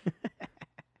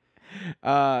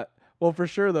 well, for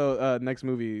sure though, next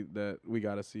movie that we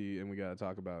gotta see and we gotta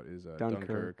talk about is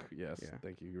Dunkirk. Yes, Yeah.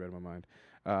 thank you. You read my mind.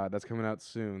 That's coming out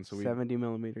soon. So 70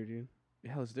 millimeter, dude.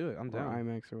 Yeah, let's do it. I'm or down.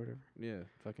 IMAX or whatever. Yeah,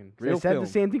 fucking 'Cause real I said film. the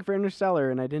same thing for Interstellar,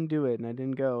 and I didn't do it, and I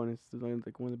didn't go, and it's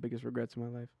like one of the biggest regrets of my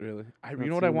life. Really? Not You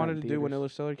know what I seeing that wanted in to do when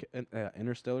theaters.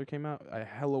 Interstellar came out? I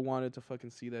hella wanted to fucking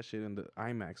see that shit in the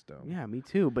IMAX dome. Yeah, me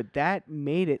too. But that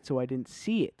made it so I didn't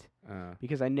see it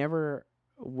because I never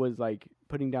was like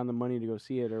putting down the money to go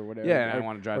see it or whatever. Yeah, I or,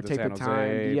 want to or drive to take San the Jose.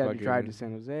 time. Yeah, to drive to fucking-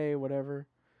 San Jose, whatever.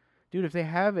 Dude, if they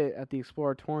have it at the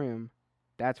Exploratorium,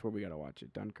 that's where we gotta watch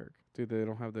it. Dunkirk Dude, they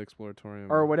don't have the Exploratorium.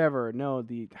 or whatever. No,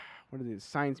 what is it?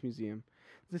 Science Museum.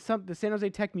 The San Jose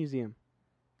Tech Museum.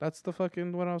 That's the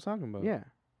fucking what I was talking about. Yeah,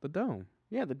 The dome.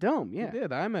 yeah, the dome. Yeah, Yeah,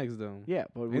 the IMAX dome. yeah.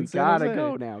 But we In San gotta Jose.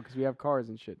 go now because we have cars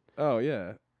and shit. Oh,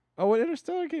 yeah. Oh, when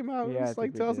Interstellar came out, Yeah, I it's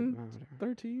like think we did.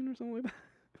 2013 or something like that.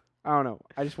 I don't know.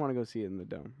 I just want to go see it in the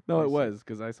dome. No, I it see. was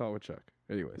because I saw it with Chuck.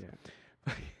 Anyways.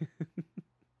 Yeah.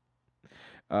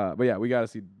 But yeah, we got to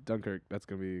see Dunkirk. That's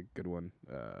going to be a good one.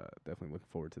 Definitely looking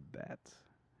forward to that.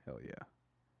 Hell yeah.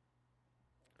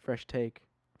 Fresh take.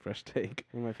 Fresh take.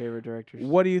 One of my favorite directors.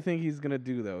 What do you think he's going to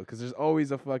do, though? Because there's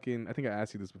always a fucking... I think I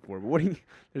asked you this before, but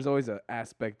there's always an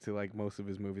aspect to, like, most of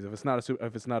his movies. If it's not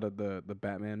the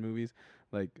Batman movies,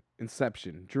 like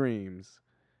Inception, Dreams,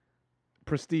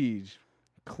 Prestige,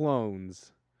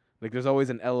 Clones... Like there's always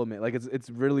an element, like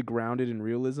it's really grounded in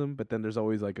realism, but then there's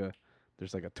always like a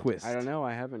twist. I don't know.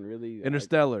 I haven't really.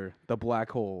 Interstellar, the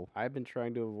black hole. I've been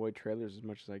trying to avoid trailers as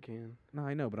much as I can. No,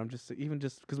 I know, but I'm just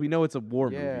because we know it's a war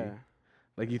movie.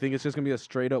 Like you think it's just gonna be a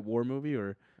straight up war movie,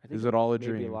 or I think is it all a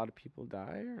maybe dream? a lot of people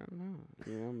die. Or I don't know.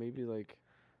 You know, maybe like.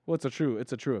 Well, it's a true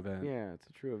event. Yeah, it's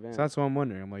a true event. So that's what I'm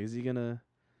wondering. I'm like, is he gonna?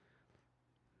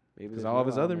 Maybe Because there's all of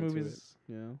no his other element to movies,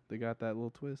 you know, they got that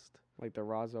little twist. it. Like the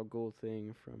Ra's al Ghul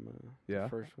thing from Yeah. the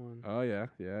first one. Oh yeah.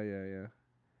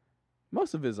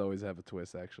 Most of his always have a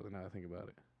twist, actually. Now that I think about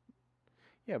it.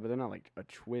 Yeah, but they're not like a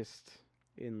twist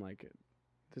in like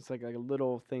it's like a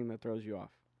little thing that throws you off.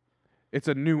 It's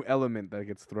a new element that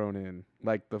gets thrown in,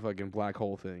 like the fucking black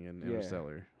hole thing in Yeah.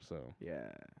 Interstellar. So Yeah.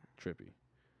 trippy.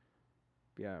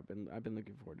 Yeah, I've been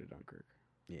looking forward to Dunkirk.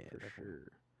 Yeah, for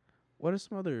sure. What are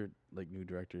some other like new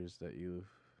directors that you've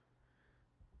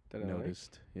That I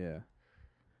noticed? Yeah.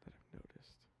 that I've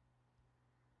noticed.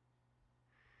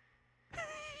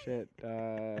 Shit.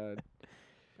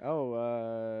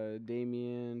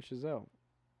 Damien Chazelle.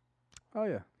 Oh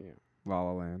yeah. Yeah. La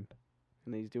La Land.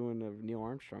 And he's doing a Neil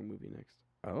Armstrong movie next.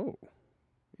 Oh,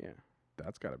 Yeah.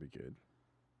 that's gotta be good.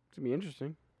 It's gonna be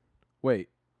interesting. Wait.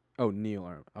 Oh, Neil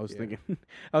Arm. I was Yeah. thinking.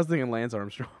 I was thinking Lance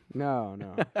Armstrong. No.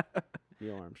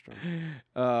 Neil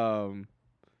Armstrong.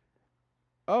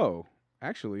 Oh,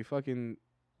 actually, fucking.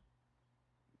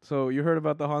 So you heard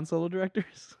about the Han Solo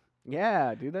directors?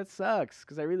 Yeah, dude, that sucks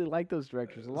because I really like those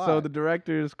directors a lot. So the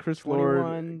directors, Chris Lord,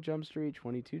 21 Jump Street,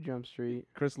 22 Jump Street.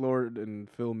 and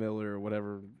Phil Miller, or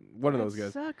whatever, one of those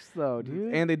guys. Sucks though,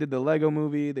 dude. And they did the Lego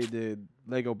movie. They did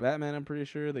Lego Batman. I'm pretty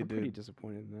sure they I'm pretty did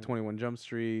disappointed in that. 21 Jump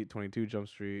Street, 22 Jump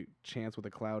Street, Chance with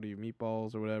the Cloudy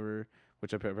Meatballs, or whatever,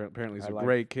 which apparently is a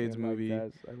great kids movie.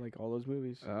 I like all those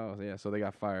movies. Oh yeah, so they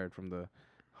got fired from the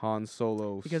Han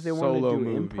Solo Because they solo wanted to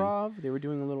do movie. improv. They were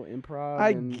doing a little improv. I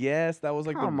and guess that was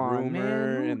like come the on, rumor,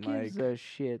 man. Who and gives like a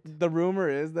shit? the rumor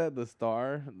is that the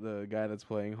star, the guy that's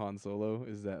playing Han Solo,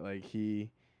 is that like he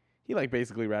like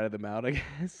basically ratted them out, I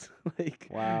guess. Like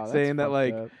Wow, that's saying that fucked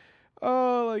like, up.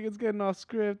 oh, like it's getting off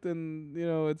script, and you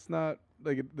know it's not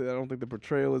like I don't think the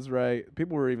portrayal is right.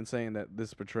 People were even saying that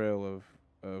this portrayal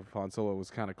of Han Solo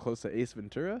was kind of close to Ace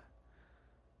Ventura.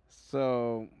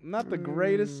 So not the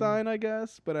greatest sign, I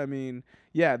guess, but I mean,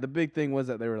 yeah, the big thing was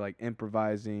that they were like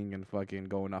improvising and fucking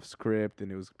going off script,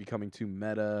 and it was becoming too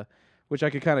meta, which I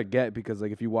could kind of get because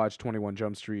like if you watch 21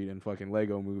 Jump Street and fucking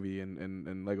Lego Movie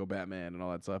and Lego Batman and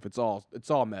all that stuff, it's all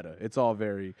meta. It's all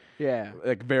very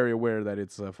very aware that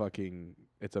it's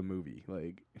a movie,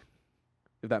 like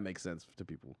if that makes sense to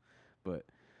people, but.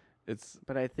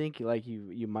 But I think like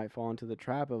you might fall into the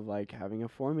trap of like having a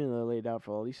formula laid out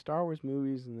for all these Star Wars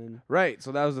movies, and then Right,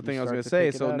 so that was the You thing I was start gonna to say.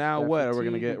 pick it So up, now that what? We're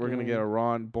gonna fatigue get a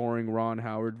again. boring Ron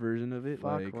Howard version of it.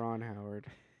 fuck Like Ron Howard.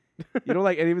 you don't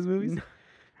like any of his movies?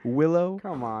 Willow.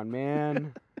 Come on,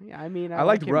 man. Yeah, I mean, I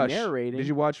liked like him Rush. narrating. Did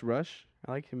you watch Rush?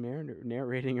 I like him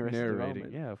narrating Arrested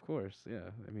Development. Yeah, of course. Yeah,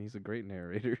 I mean he's a great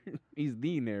narrator. He's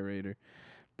the narrator.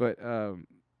 But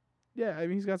yeah, I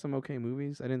mean he's got some okay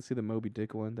movies. I didn't see the Moby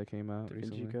Dick one that came out Da Vinci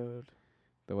recently. Code.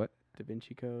 The what? Da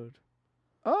Vinci Code.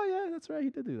 Oh yeah, that's right. He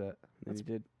did do that. And then he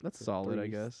did That's the solid, I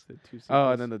three- guess. The 2 sequels.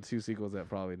 Oh, and then the 2 sequels that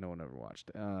probably no one ever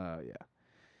watched. Yeah.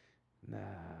 Nah,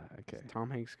 okay. Is Tom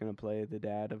Hanks gonna play the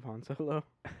dad of Han Solo?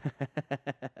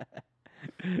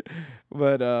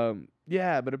 But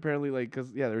yeah, but apparently like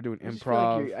cuz yeah, they were doing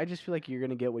improv. I just feel like you're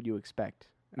gonna get what you expect.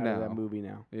 out of that No. movie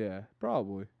now. Yeah,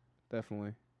 probably,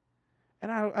 definitely.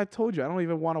 And I told you I don't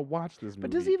even want to watch this movie. But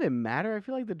does it even matter? I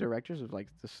feel like the directors of like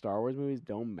the Star Wars movies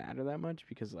don't matter that much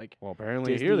because like Well,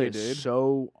 apparently Disney here they is did.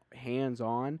 so hands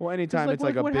on. Well, anytime Like, it's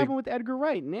like a what big happened with Edgar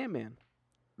Wright and Ant-Man?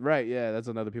 right. Yeah, that's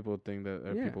another thing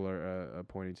that Yeah. people are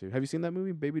pointing to. Have you seen that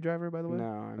movie, Baby Driver? By the way. No,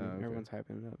 I mean okay. everyone's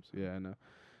hyping it up. So. Yeah, I know.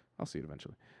 I'll see it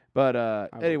eventually. But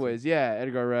will anyways, yeah,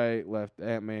 Edgar Wright left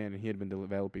Ant-Man, and he had been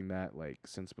developing that like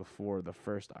since before the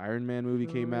first Iron Man movie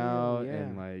For came real, out, yeah.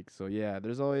 and like so yeah,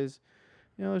 there's always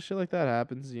shit like that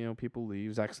happens. People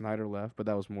leave. Zack Snyder left, but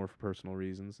that was more for personal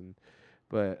reasons,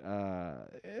 but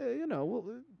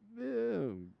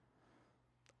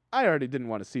I already didn't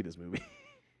want to see this movie,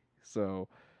 so.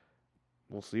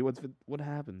 We'll see what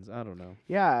happens. I don't know.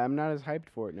 Yeah, I'm not as hyped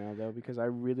for it now though because I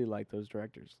really like those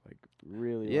directors. Like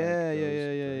really. Yeah.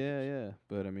 Directors.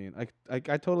 But I mean, I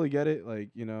totally get it. Like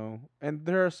and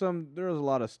there's a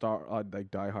lot of like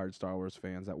diehard Star Wars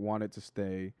fans that want it to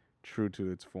stay true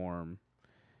to its form,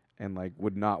 and like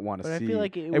would not want to see. I feel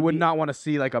like it would not want to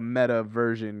see like a meta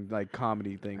version like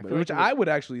comedy thing, I but feel which like I would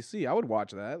actually see. I would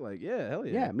watch that. Like hell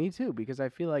yeah. Yeah, me too. Because I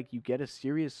feel like you get a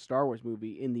serious Star Wars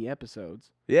movie in the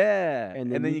episodes. Yeah,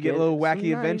 And then then you get little some wacky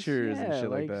nice- adventures and yeah, shit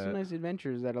like Some that. nice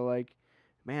adventures that are like,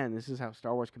 man, this is how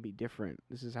Star Wars can be different.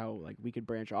 This is how like we could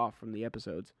branch off from the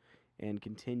episodes and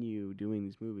continue doing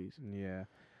these movies. Yeah,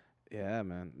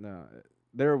 man. No,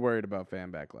 they were worried about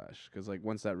fan backlash because like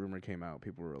once that rumor came out,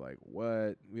 people were like,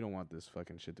 "What? We don't want this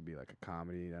fucking shit to be like a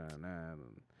comedy." Nah.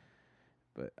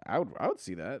 But I would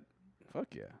see that.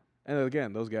 Fuck yeah. And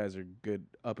again, those guys are good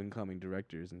up and coming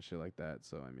directors and shit like that.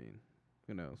 So I mean,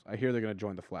 who knows? I hear they're gonna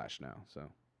join the Flash now. So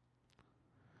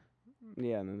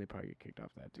Yeah, and then they probably get kicked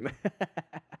off that too.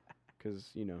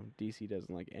 Because DC doesn't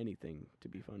like anything to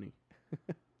be funny.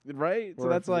 right. So Or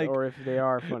that's like, or if they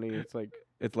are funny, it's like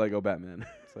it's Lego Batman.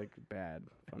 it's like bad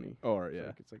funny. Or It's yeah,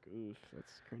 like, it's like oof,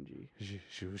 that's cringy.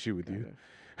 she with you.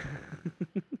 Kinda.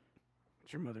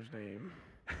 What's your mother's name?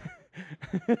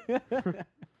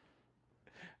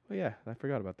 Well, yeah, I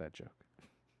forgot about that joke.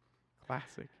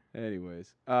 Classic.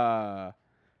 Anyways, well,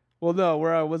 no,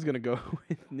 where I was gonna go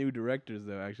with new directors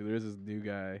though, actually, there's this new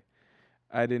guy.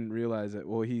 I didn't realize it.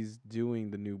 Well, he's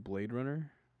doing the new Blade Runner,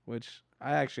 which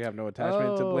I actually have no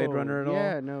attachment to Blade Runner at all.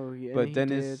 Yeah, no. But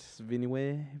Dennis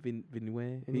Villeneuve,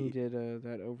 and he did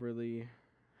that overly.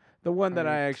 the one that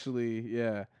I hyped.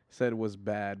 actually said was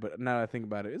bad, but now that I think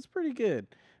about it, it's pretty good.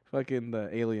 Fucking the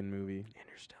Alien movie.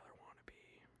 Interstellar wannabe.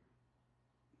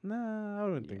 Nah, I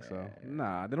wouldn't think so. Yeah.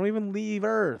 Nah, they don't even leave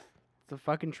Earth. The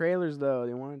fucking trailers though,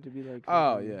 they wanted it to be like.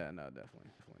 Oh fucking- yeah, no, definitely.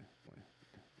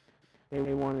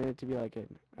 They wanted it to be like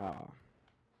an.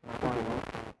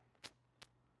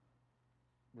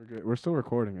 We're good. We're still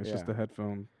recording. It's just Yeah. the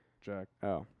headphone jack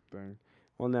Oh. thing.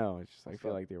 Well, no. It's just I I'll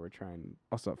feel stop. like they were trying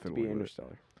I'll stop to fiddling be with it.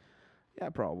 Interstellar. Yeah,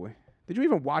 probably. Did you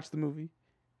even watch the movie?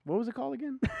 What was it called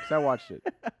again? 'Cause I watched it.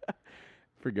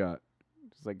 Forgot.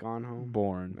 It's like Gone Home.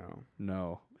 Born. No.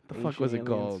 No. What the fuck Ancient was it Aliens.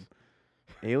 called?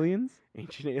 Aliens?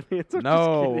 Ancient Aliens. I'm just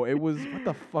No, kidding. it was. What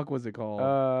the fuck was it called?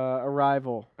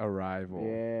 Arrival. Arrival.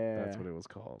 Yeah. That's what it was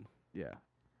called. Yeah.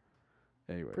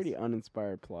 Anyways. Pretty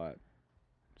uninspired plot.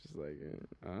 Just like,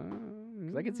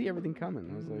 'cause I could see everything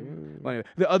coming. I was like, Well, anyway,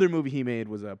 the other movie he made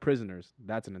was Prisoners.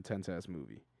 That's an intense ass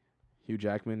movie. Hugh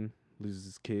Jackman loses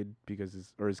his kid because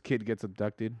his kid gets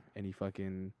abducted, and he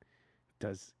fucking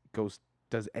does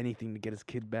anything to get his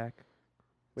kid back.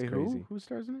 wait, crazy. who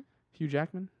stars in it? Hugh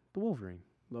Jackman, the Wolverine.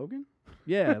 Logan.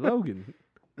 Yeah, Logan.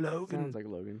 Sounds like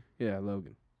Logan. Yeah,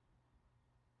 Logan.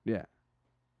 Yeah.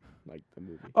 Like the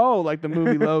movie. Oh, like the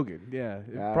movie Logan. Yeah,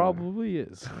 it Ah. probably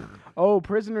is. Oh,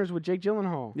 Prisoners with Jake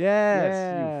Gyllenhaal. Yes,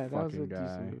 yeah, you that was a fucking guy.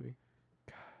 decent movie.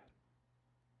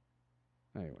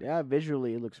 Anyway. Yeah,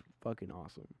 visually it looks fucking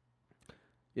awesome.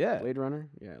 Yeah. Blade Runner.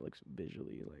 Yeah, it looks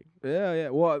visually like. Yeah.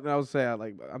 Well, I would say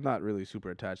I'm not really super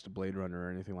attached to Blade Runner or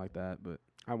anything like that, but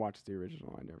I watched the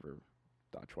original. I never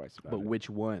thought twice about it. which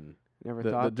one? Never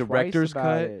the thought director's twice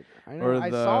about cut it. I know, or I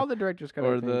the- saw the director's cut. I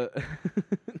Or think. the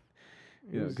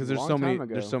It yeah, was because a long time there's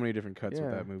ago. so many different cuts with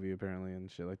Yeah. that movie apparently and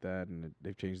shit like that, and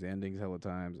they've changed the endings hella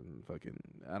times and fucking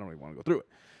I don't even want to go through it.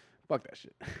 Fuck that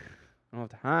shit. I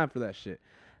don't have time for that shit.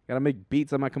 Gotta make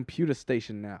beats on my computer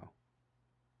station now.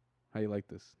 How you like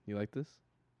this? You like this?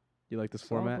 You like this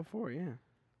Saw it format? before, yeah.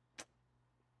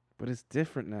 But it's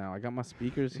different now. I got my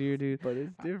speakers here, dude. But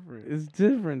it's different. It's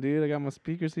different, dude. I got my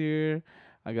speakers here.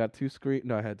 I got two screens.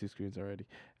 No, I had two screens already.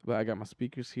 But I got my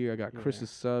speakers here. I got Yeah. Chris's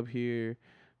sub here.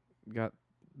 Got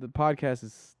the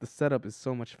podcast the setup is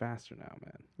so much faster now,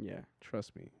 man. Yeah.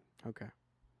 Trust me. Okay.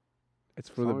 It's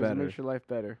for As the long as it better. makes your life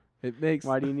better. It makes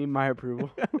Why do you need my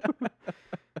approval?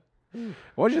 Why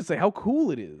don't you just say how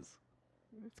cool it is?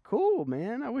 It's cool,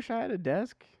 man. I wish I had a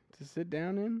desk to sit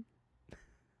down in.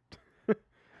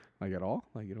 Like at all?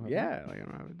 Like you don't have Yeah, like I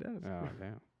don't have a desk. Oh,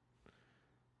 damn.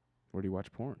 Where do you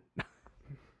watch porn?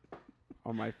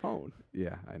 On my phone,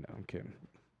 Yeah, I know. I'm kidding.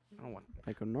 I don't want.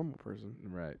 like a normal person.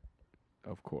 Right.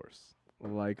 Of course.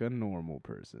 Like a normal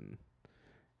person.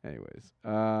 Anyways,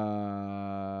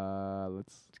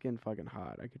 let's It's getting fucking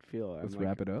hot. I could feel it. Let's I'm, like,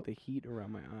 wrap it up. The heat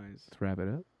around my eyes. wrap it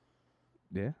up.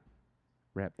 Yeah.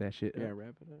 Wrap that shit Yeah, up.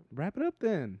 wrap it up. Wrap it up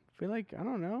then. I feel like I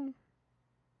don't know.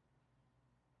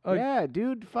 Oh, Yeah,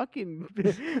 dude, fucking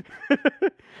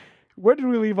Where did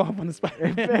we leave off on the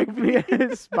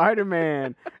Spider-Man?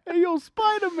 Spider-Man. Hey, yo,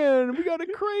 Spider-Man, we got a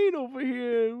crane over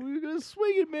here. We're gonna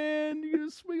swing it, man. You're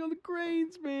gonna swing on the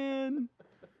cranes, man.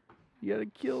 You gotta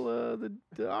kill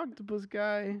the octopus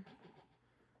guy.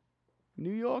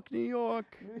 New York, New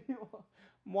York.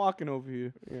 I'm walking over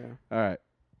here. Yeah. All right.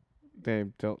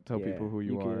 Dame, tell people who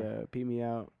you are. You could peep me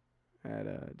out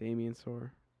at Damien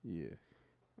Store. Yeah.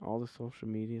 All the social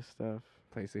media stuff.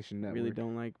 PlayStation I Network. really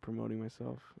don't like promoting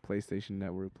myself. PlayStation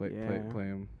Network. Play Yeah. them.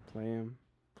 Play him.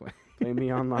 Play. Play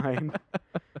me online.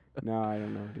 No, I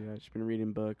don't know, dude. I've just been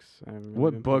reading books. I haven't really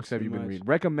What been books posting have you been much. reading?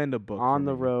 Recommend a book. On for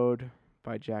the me. Road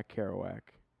by Jack Kerouac.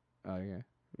 Oh yeah.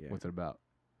 Yeah. What's it about?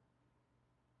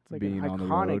 It's like being an on the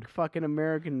iconic road? fucking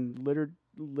American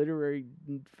literary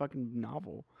fucking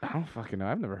novel. I don't fucking know.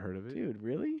 I've never heard of it. Dude,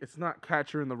 really? It's not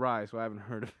Catcher in the Rye, so I haven't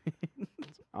heard of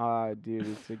it. Dude,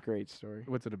 it's a great story.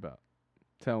 What's it about?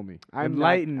 Tell me. I'm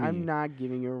Enlighten me. I'm not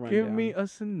giving you a rundown. Give me a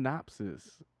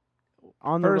synopsis.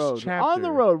 On the first road. On the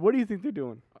chapter. road. What do you think they're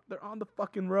doing? They're on the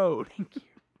fucking road.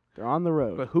 They're on the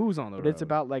road. But who's on the road? But it's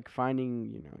about like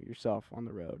finding, yourself on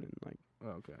the road and like Oh,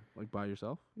 okay. Like by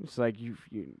yourself? it's like you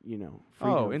know, Oh,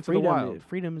 freedom. Into the Wild.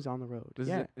 Freedom is on the road. This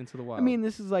yeah. is Into the Wild. I mean,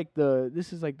 this is like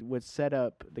what set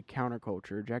up the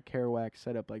counterculture. Jack Kerouac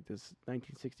set up like this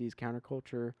 1960s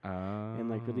counterculture and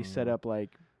like really set up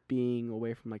like being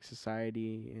away from like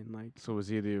society and like So was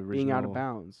he the original? being out of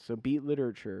bounds. So beat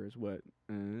literature is what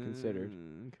considered.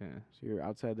 Okay. So you're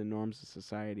outside the norms of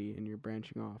society and you're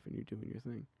branching off and you're doing your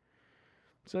thing.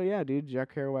 So yeah, dude,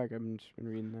 Jack Kerouac. I've just been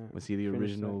reading that. Was he the Finished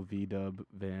original V-Dub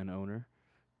van owner?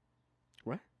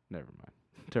 What? Never mind.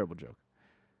 Terrible joke.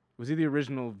 Was he the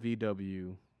original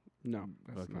VW? No,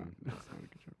 that's Okay. not. That's not a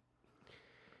good joke.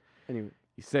 Anyway,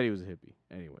 He said he was a hippie.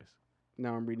 Anyways.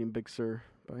 now I'm reading Big Sur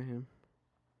by him.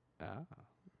 Ah.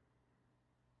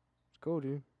 It's cool,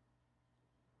 dude.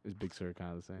 Is Big Sur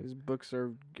kind of the same? His books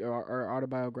are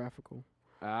autobiographical.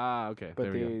 Ah, okay. But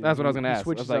there we they- go. That's what I was he gonna ask. I was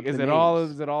switches like, up is the it all?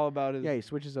 names. Is it all about his? Yeah, he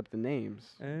switches up the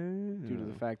names due to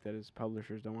the Oh. fact that his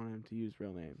publishers don't want him to use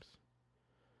real names.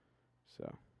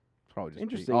 So Probably just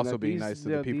Interesting also that being these- nice to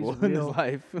yeah, the people these in his real-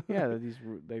 life. yeah,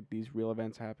 that these real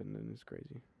events happened, and it's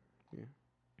crazy. Yeah,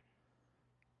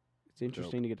 it's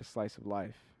interesting to get a slice of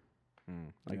life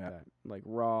like that, like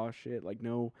raw shit, like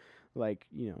no, like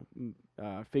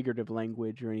figurative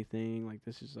language or anything. Like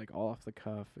this is like all off the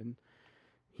cuff, and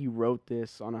he wrote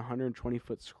this on a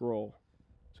 120-foot scroll,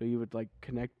 so he would like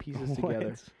connect pieces together.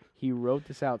 What? He wrote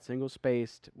this out single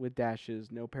spaced with dashes,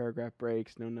 no paragraph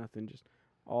breaks, no nothing, just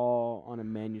all on a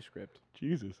manuscript.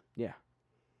 Jesus.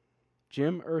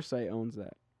 Jim Irsay owns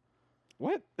that.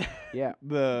 What? Yeah.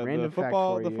 the Random fact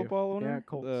football for the you. football owner? Yeah,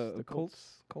 Colts. The The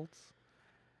Colts.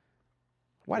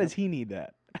 Why Yep. does he need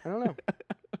that? I don't know.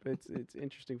 But it's an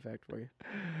interesting fact for you.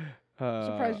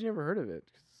 Surprised you never heard of it.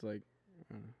 'Cause it's like,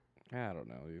 I don't know. I don't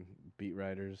know. Beat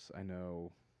writers. I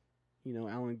know.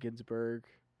 Allen Ginsberg,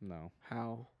 No.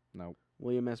 Hal, Nope.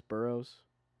 William S. Burroughs,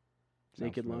 Sounds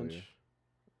Naked familiar. Lunch.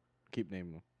 Keep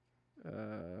naming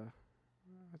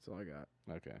That's all I got.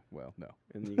 them. Okay. Well, no.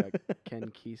 And then you got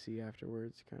Ken Kesey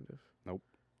afterwards, kind of.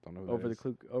 Don't know who Over that the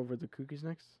is. Over the Cuckoo's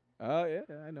Next. Oh yeah,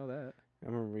 I know that. I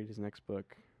remember reading his next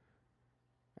book.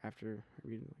 After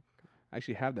reading, I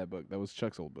actually have that book. That was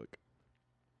Chuck's old book.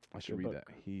 I should Good read book.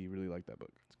 that. He really liked that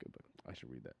book. it's a good book. I should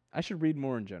read that. I should read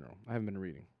more in general. I haven't been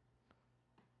reading.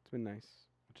 It's been nice.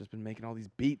 I've just been making all these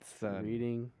beats.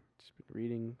 Reading, just been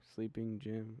reading, sleeping,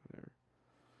 gym, whatever.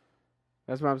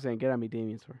 That's what I'm saying. Get on me,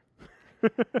 Damien Store.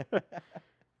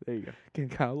 There you go. Getting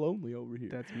kind of lonely over here.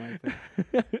 That's my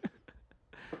thing.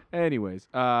 Anyways,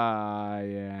 I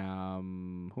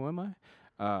am. Who am I?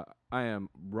 I am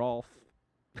Rolf.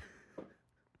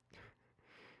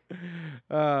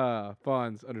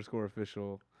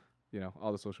 Fonz_official.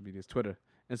 All the social medias: Twitter,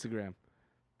 Instagram,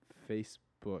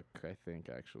 Facebook. I think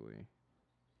actually.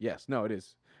 Yes. No, it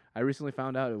is. I recently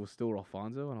found out it was still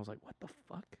Alfonso, and I was like, "What the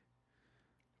fuck?"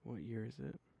 What year is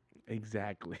it?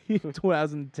 Exactly.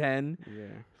 2010. Yeah.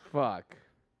 Fuck.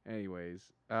 Anyways,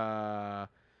 yeah.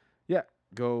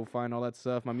 Go find all that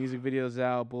stuff. My music video's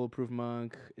out. Bulletproof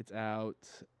Monk. It's out.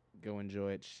 Go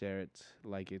enjoy it. Share it.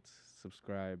 Like it.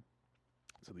 Subscribe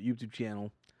to the YouTube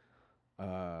channel.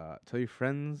 Tell your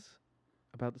friends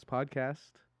about this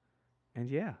podcast. And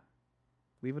yeah,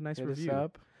 leave a nice Hit review. us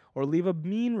up. Or leave a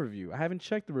mean review. I haven't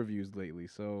checked the reviews lately,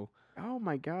 so. Oh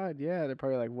my God, yeah, they're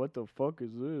probably like, "What the fuck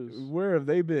is this? Where have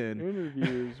they been?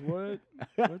 Interviews? What?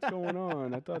 What's going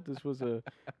on? I thought this was a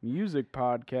music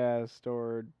podcast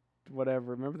or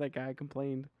whatever." Remember that guy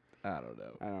complained? I don't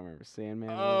know. I don't remember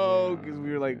Sandman. Oh, because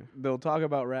we were like, they'll talk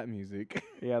about rap music.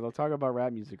 yeah, they'll talk about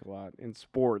rap music a lot and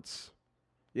sports.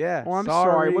 Yeah. Oh, I'm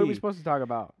sorry. What are we supposed to talk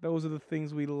about? Those are the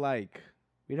things we like.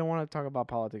 We don't want to talk about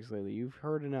politics lately. You've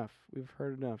heard enough. We've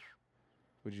heard enough.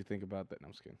 What'd you think about that? No,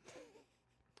 I'm just kidding.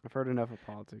 I've heard enough of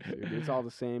politics, dude. It's all the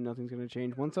same. Nothing's going to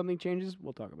change. When something changes,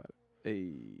 we'll talk about it.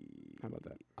 Hey. How about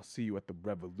that? I'll see you at the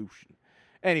revolution.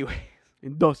 Anyway.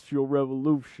 Industrial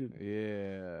Revolution.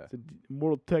 Yeah. It's a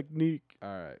immortal technique. All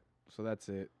right. So that's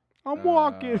it. I'm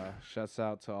walking. Shouts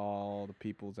out to all the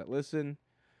peoples that listen.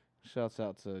 Shouts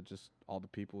out to just all the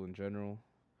people in general.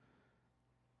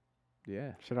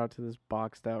 Yeah. Shout out to this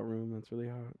boxed out room. That's really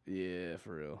hot. Yeah,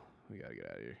 for real. We got to get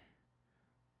out of here.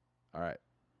 All right.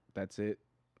 That's it.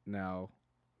 Now,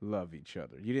 love each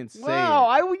other. You didn't say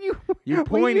it. You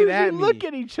pointed at me. We look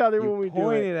at each other when we do it. You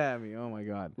pointed at me. Oh, my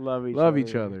God. Love each Love other.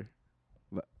 each other.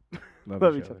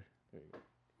 Love each other.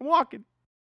 I'm walking.